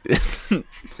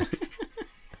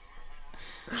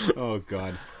 Oh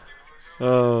god.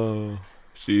 Oh,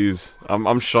 jeez.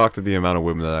 I'm shocked at the amount of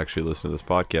women that actually listen to this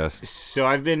podcast. So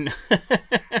I've been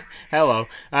hello.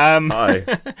 Hi.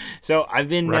 So I've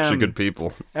been We're actually good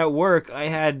people. at work. I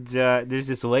had there's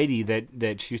this lady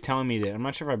that she was telling me that I'm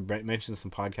not sure if I mentioned this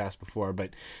in podcast before,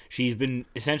 but she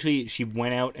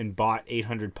went out and bought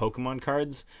 800 Pokemon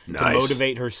cards to Nice.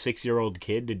 motivate her 6-year-old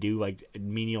kid to do like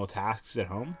menial tasks at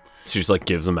home. She just like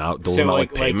gives them out, doles So them out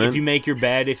like payment. if you make your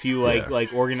bed, if you Yeah.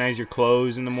 like organize your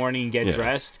clothes in the morning and get Yeah.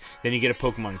 dressed, then you get a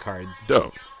Pokemon card.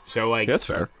 Dope. So like Yeah, that's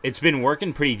fair. it's been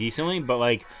working pretty decently, but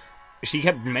like she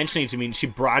kept mentioning it to me, and she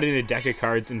brought in a deck of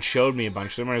cards and showed me a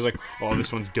bunch of them. I was like, oh,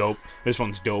 this one's dope, this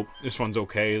one's dope, this one's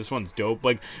okay, this one's dope.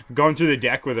 Like going through the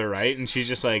deck with her, right? And she's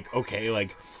just like, okay,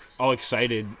 like all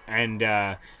excited. And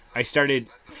I started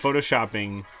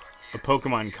photoshopping a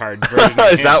Pokemon card version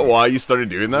of Is him. that why you started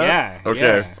doing that? Yeah,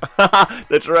 Okay.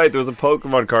 That's right. There was a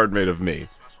Pokemon card made of me.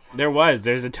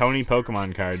 There's a Tony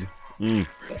Pokemon card.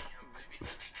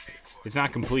 It's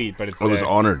not complete, but it's I was there.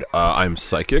 honored. I'm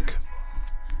psychic.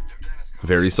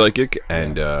 Very psychic.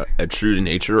 And true to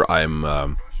nature, I'm...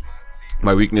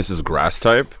 my weakness is grass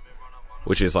type,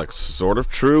 which is like sort of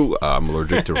true. I'm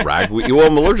allergic to ragweed. Well,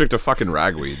 I'm allergic to fucking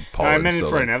ragweed pollen. I meant it so,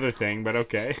 for like- another thing, but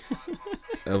okay.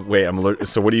 Wait, I'm allergic.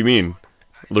 So what do you mean?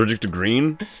 Allergic to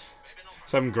green?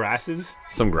 Some grasses.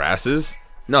 Some grasses?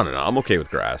 No. I'm okay with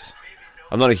grass.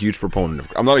 I'm not a huge proponent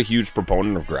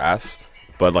of grass,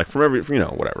 but like from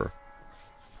whatever.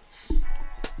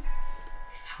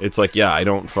 It's like, yeah, I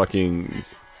don't fucking.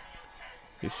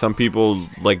 Some people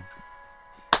like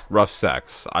rough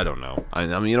sex. I don't know. I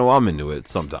mean, I'm into it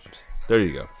sometimes. There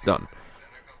you go. Done.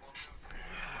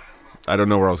 I don't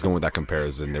know where I was going with that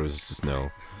comparison. There was just no.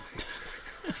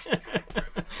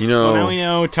 Well, now we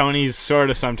know Tony's sort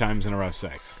of sometimes in a rough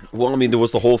sex. Well, I mean, there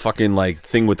was the whole fucking like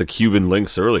thing with the Cuban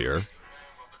links earlier.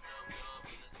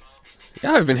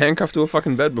 Yeah, I've been handcuffed to a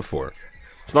fucking bed before.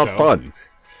 It's not So? fun.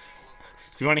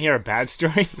 So you want to hear a bad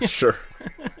story? Sure.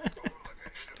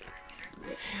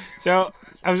 So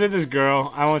I was with this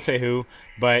girl. I won't say who,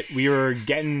 but we were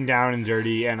getting down and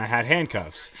dirty, and I had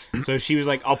handcuffs. So she was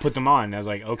like, I'll put them on. I was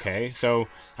like, okay. So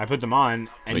I put them on,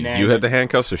 and Like, then you had the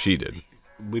handcuffs or she did?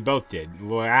 we both did.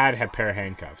 Well, I had a pair of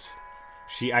handcuffs.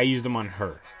 I used them on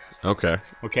her. Okay.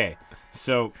 Okay.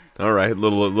 So All right.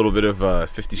 Little bit of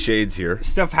 50 Shades here.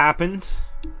 stuff happens.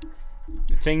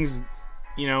 Things,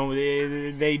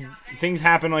 they things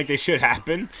happen like they should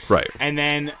happen. Right. And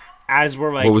then as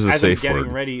we're like, What was the as I'm safe getting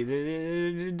word? ready,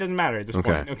 it doesn't matter at this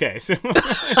Okay. point. Okay. So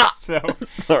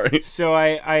Sorry. so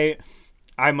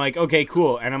I'm like, okay,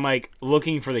 cool, and I'm like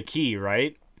looking for the key,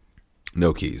 right?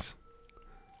 No keys.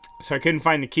 So I couldn't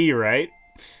find the key, right?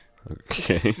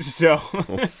 Okay. So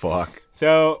Oh, fuck.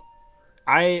 so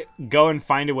I go and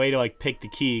find a way to like pick the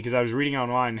key because I was reading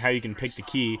online how you can pick the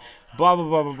key. Blah blah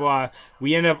blah blah blah.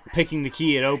 We end up picking the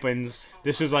key. It opens.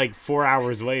 This was like 4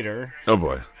 hours later, Oh,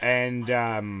 boy. and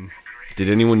Did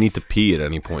anyone need to pee at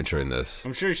any point during this?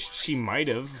 I'm sure she might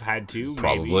have had to.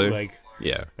 Probably. Maybe. Like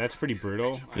Yeah. that's pretty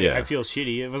brutal. Yeah. I feel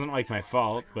shitty. It wasn't like my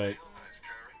fault, but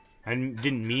I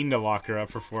didn't mean to lock her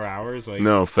up for 4 hours. Like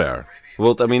No, fair.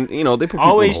 Well, I mean, they put people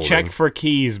always in check holding. for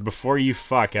keys before you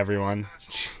fuck, everyone.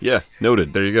 Yeah,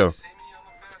 noted. There you go.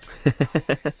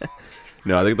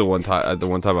 No, I think the one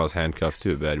time I was handcuffed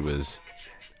to a bed it was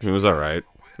all right.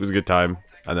 It was a good time,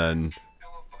 and then,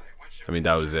 I mean,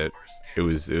 that was it. It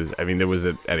was. I mean, there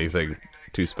wasn't anything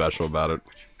too special about it.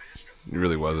 It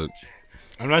really wasn't.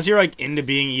 Unless you're like into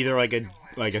being either like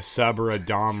a sub or a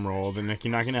dom role, then like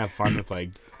you're not gonna have fun with like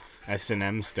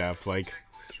S&M stuff. Like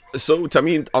So, I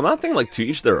mean, on that thing, like, to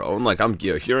each their own. Like,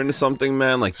 if you're into something,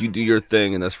 man, like, you do your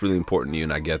thing, and that's really important to you,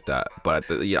 and I get that. But,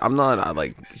 I'm not,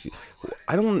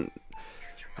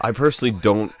 I personally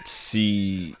don't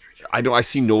see, I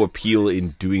see no appeal in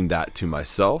doing that to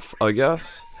myself, I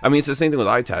guess. I mean, it's the same thing with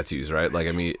eye tattoos, right? Like,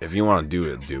 I mean, if you want to do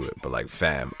it, do it. But, like,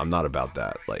 fam, I'm not about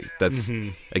that. Like, that's,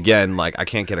 again, like, I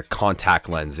can't get a contact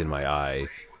lens in my eye.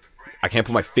 I can't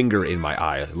put my finger in my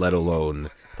eye, let alone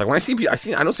like when I see people.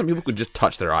 I know some people could just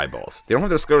touch their eyeballs. They don't have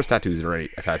their sclerosis tattoos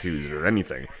or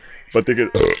anything, but they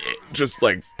could just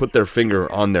like put their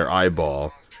finger on their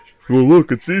eyeball. Well,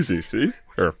 look, it's easy. See,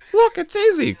 or look, it's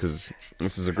easy because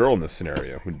this is a girl in this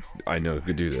scenario who I know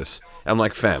could do this. I'm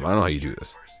like, fam, I don't know how you do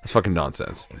this. It's fucking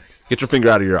nonsense. Get your finger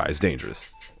out of your eye. It's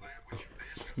dangerous.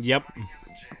 Yep.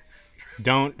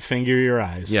 Don't finger your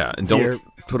eyes. Yeah, and don't Here,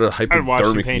 put a I'd watch you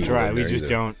hypodermic paint needle your eye. in We there just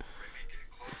either. don't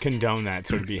condone that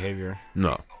sort of behavior.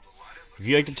 No. If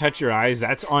you like to touch your eyes,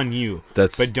 that's on you.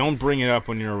 That's- But don't bring it up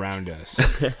when you're around us,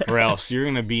 or else you're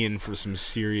gonna be in for some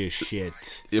serious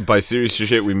shit. By serious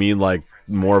shit, we mean like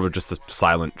more of just a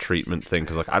silent treatment thing.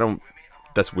 Because like I don't,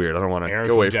 that's weird. I don't want to Eric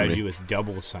go will away from judge me. you with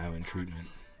double silent treatment.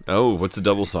 Oh, what's the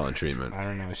double silent treatment? I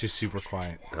don't know. It's just super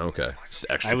quiet. Okay, just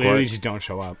I extra literally quiet. just don't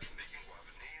show up.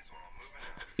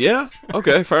 Yeah.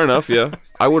 Okay. Fair enough. Yeah.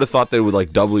 I would have thought they would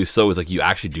like doubly so is like you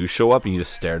actually do show up and you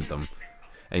just stare at them,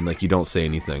 and like you don't say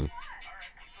anything.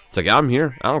 It's like I'm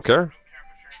here. I don't care.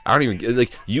 I don't even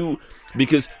like you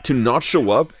because to not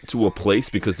show up to a place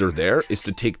because they're there is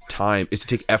to take time, is to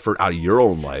take effort out of your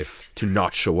own life to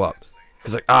not show up.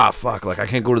 It's like fuck, like I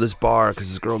can't go to this bar because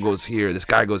this girl goes here, this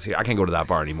guy goes here. I can't go to that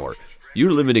bar anymore.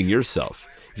 You're limiting yourself.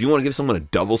 If you want to give someone a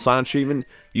double silent treatment,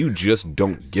 you just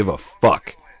don't give a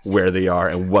fuck where they are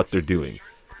and what they're doing.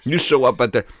 You show up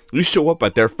at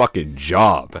their fucking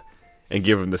job and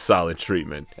give them the silent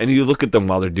treatment, and you look at them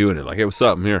while they're doing it, like, hey, what's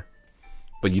up? I'm here.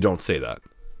 But you don't say that.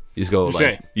 You just go You like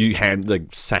say. you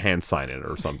hand sign it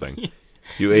or something.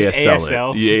 You Just ASL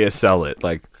ASL. it. You ASL it.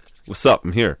 Like, what's up?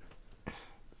 I'm here.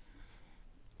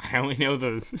 I only know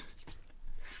the.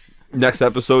 Next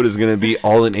episode is gonna be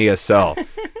all in ASL.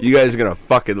 You guys are gonna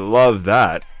fucking love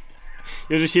that.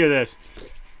 You'll just hear this.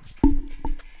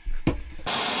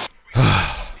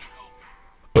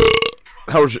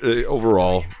 How's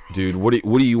overall, dude? What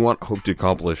do you hope to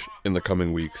accomplish in the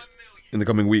coming weeks? In the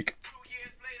coming week,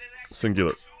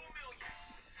 singular.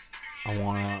 I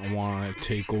wanna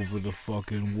take over the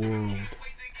fucking world.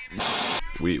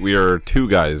 We are two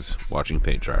guys watching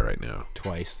paint dry right now.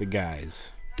 Twice the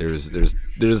guys. There's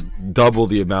double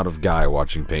the amount of guy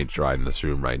watching paint dry in this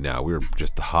room right now. We're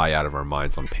just high out of our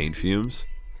minds on paint fumes.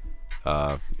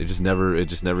 It just never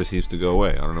seems to go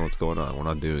away. I don't know what's going on. We're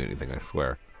not doing anything, I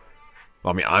swear.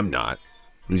 Well, I mean, I'm not.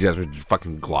 These guys are just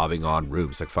fucking globbing on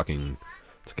rooms it's like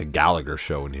a Gallagher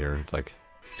show in here. It's like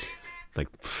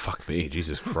fuck me,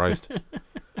 Jesus Christ.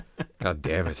 God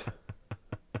damn it.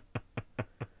 I'm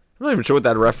not even sure what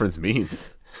that reference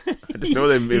means. I just know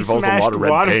that it involves a lot of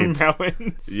red paint.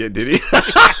 Watermelons. Yeah, did he?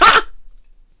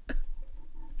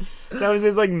 That was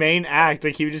his like main act.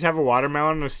 Like he would just have a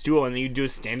watermelon on a stool, and then you'd do a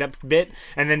stand-up bit,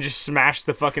 and then just smash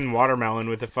the fucking watermelon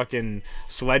with a fucking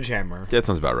sledgehammer. That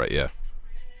sounds about right, yeah.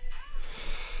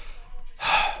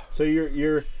 So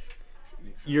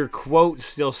your quote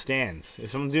still stands.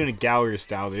 If someone's doing a Gallagher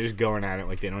style, they're just going at it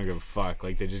like they don't give a fuck.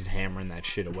 Like they're just hammering that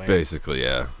shit away. Basically,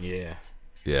 yeah. Yeah.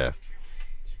 Yeah.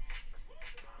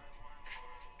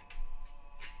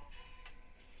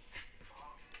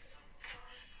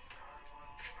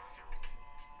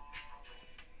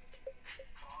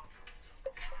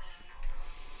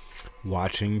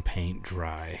 Watching paint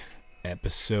dry.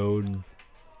 Episode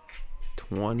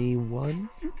 21?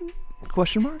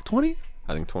 Question mark? 20?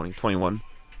 I think 20. 21.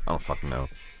 I don't fucking know.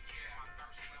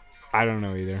 I don't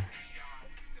know either.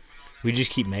 We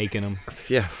just keep making them.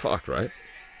 Yeah, fuck, right?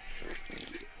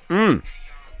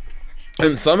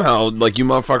 And somehow, like, you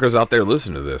motherfuckers out there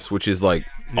listen to this, which is, like,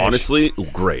 honestly,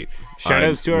 great.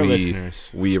 Shoutouts to our listeners.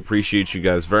 We appreciate you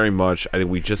guys very much. I think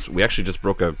we actually just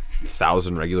broke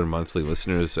 1,000 regular monthly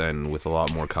listeners, and with a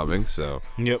lot more coming, so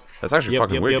Yep. that's actually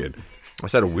fucking wicked. I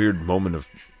just had a weird moment of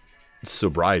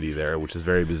sobriety there, which is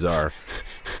very bizarre.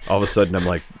 All of a sudden, I'm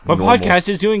like, My normal. podcast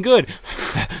is doing good.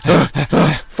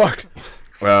 Fuck.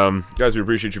 Guys, we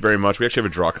appreciate you very much. We actually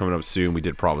have a draw coming up soon. We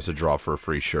did promise a draw for a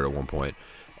free shirt at one point,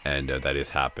 and that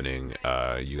is happening.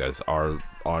 You guys are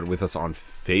on with us on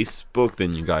Facebook,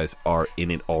 then you guys are in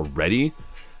it already.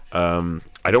 I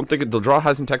don't think the draw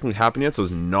hasn't technically happened yet, so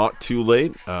it's not too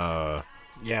late.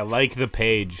 Yeah, like the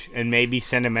page, and maybe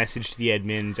send a message to the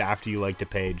admins after you like the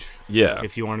page. Yeah,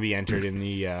 If you want to be entered in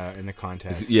the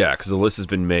contest. yeah, because the list has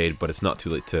been made, but it's not too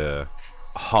late to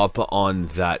hop on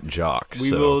that jock.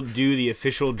 We will do the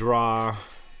official draw.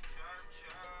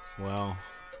 Well,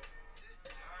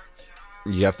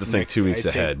 You have to think 2 weeks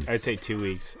ahead. I'd say 2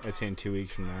 weeks. I'd say in 2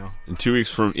 weeks from now. In 2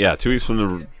 weeks from 2 weeks from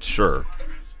the sure,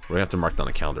 we're gonna have to mark down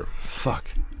a calendar. Fuck.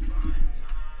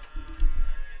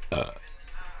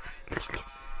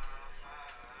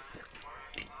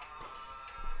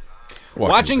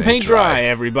 Watching paint dry,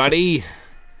 everybody.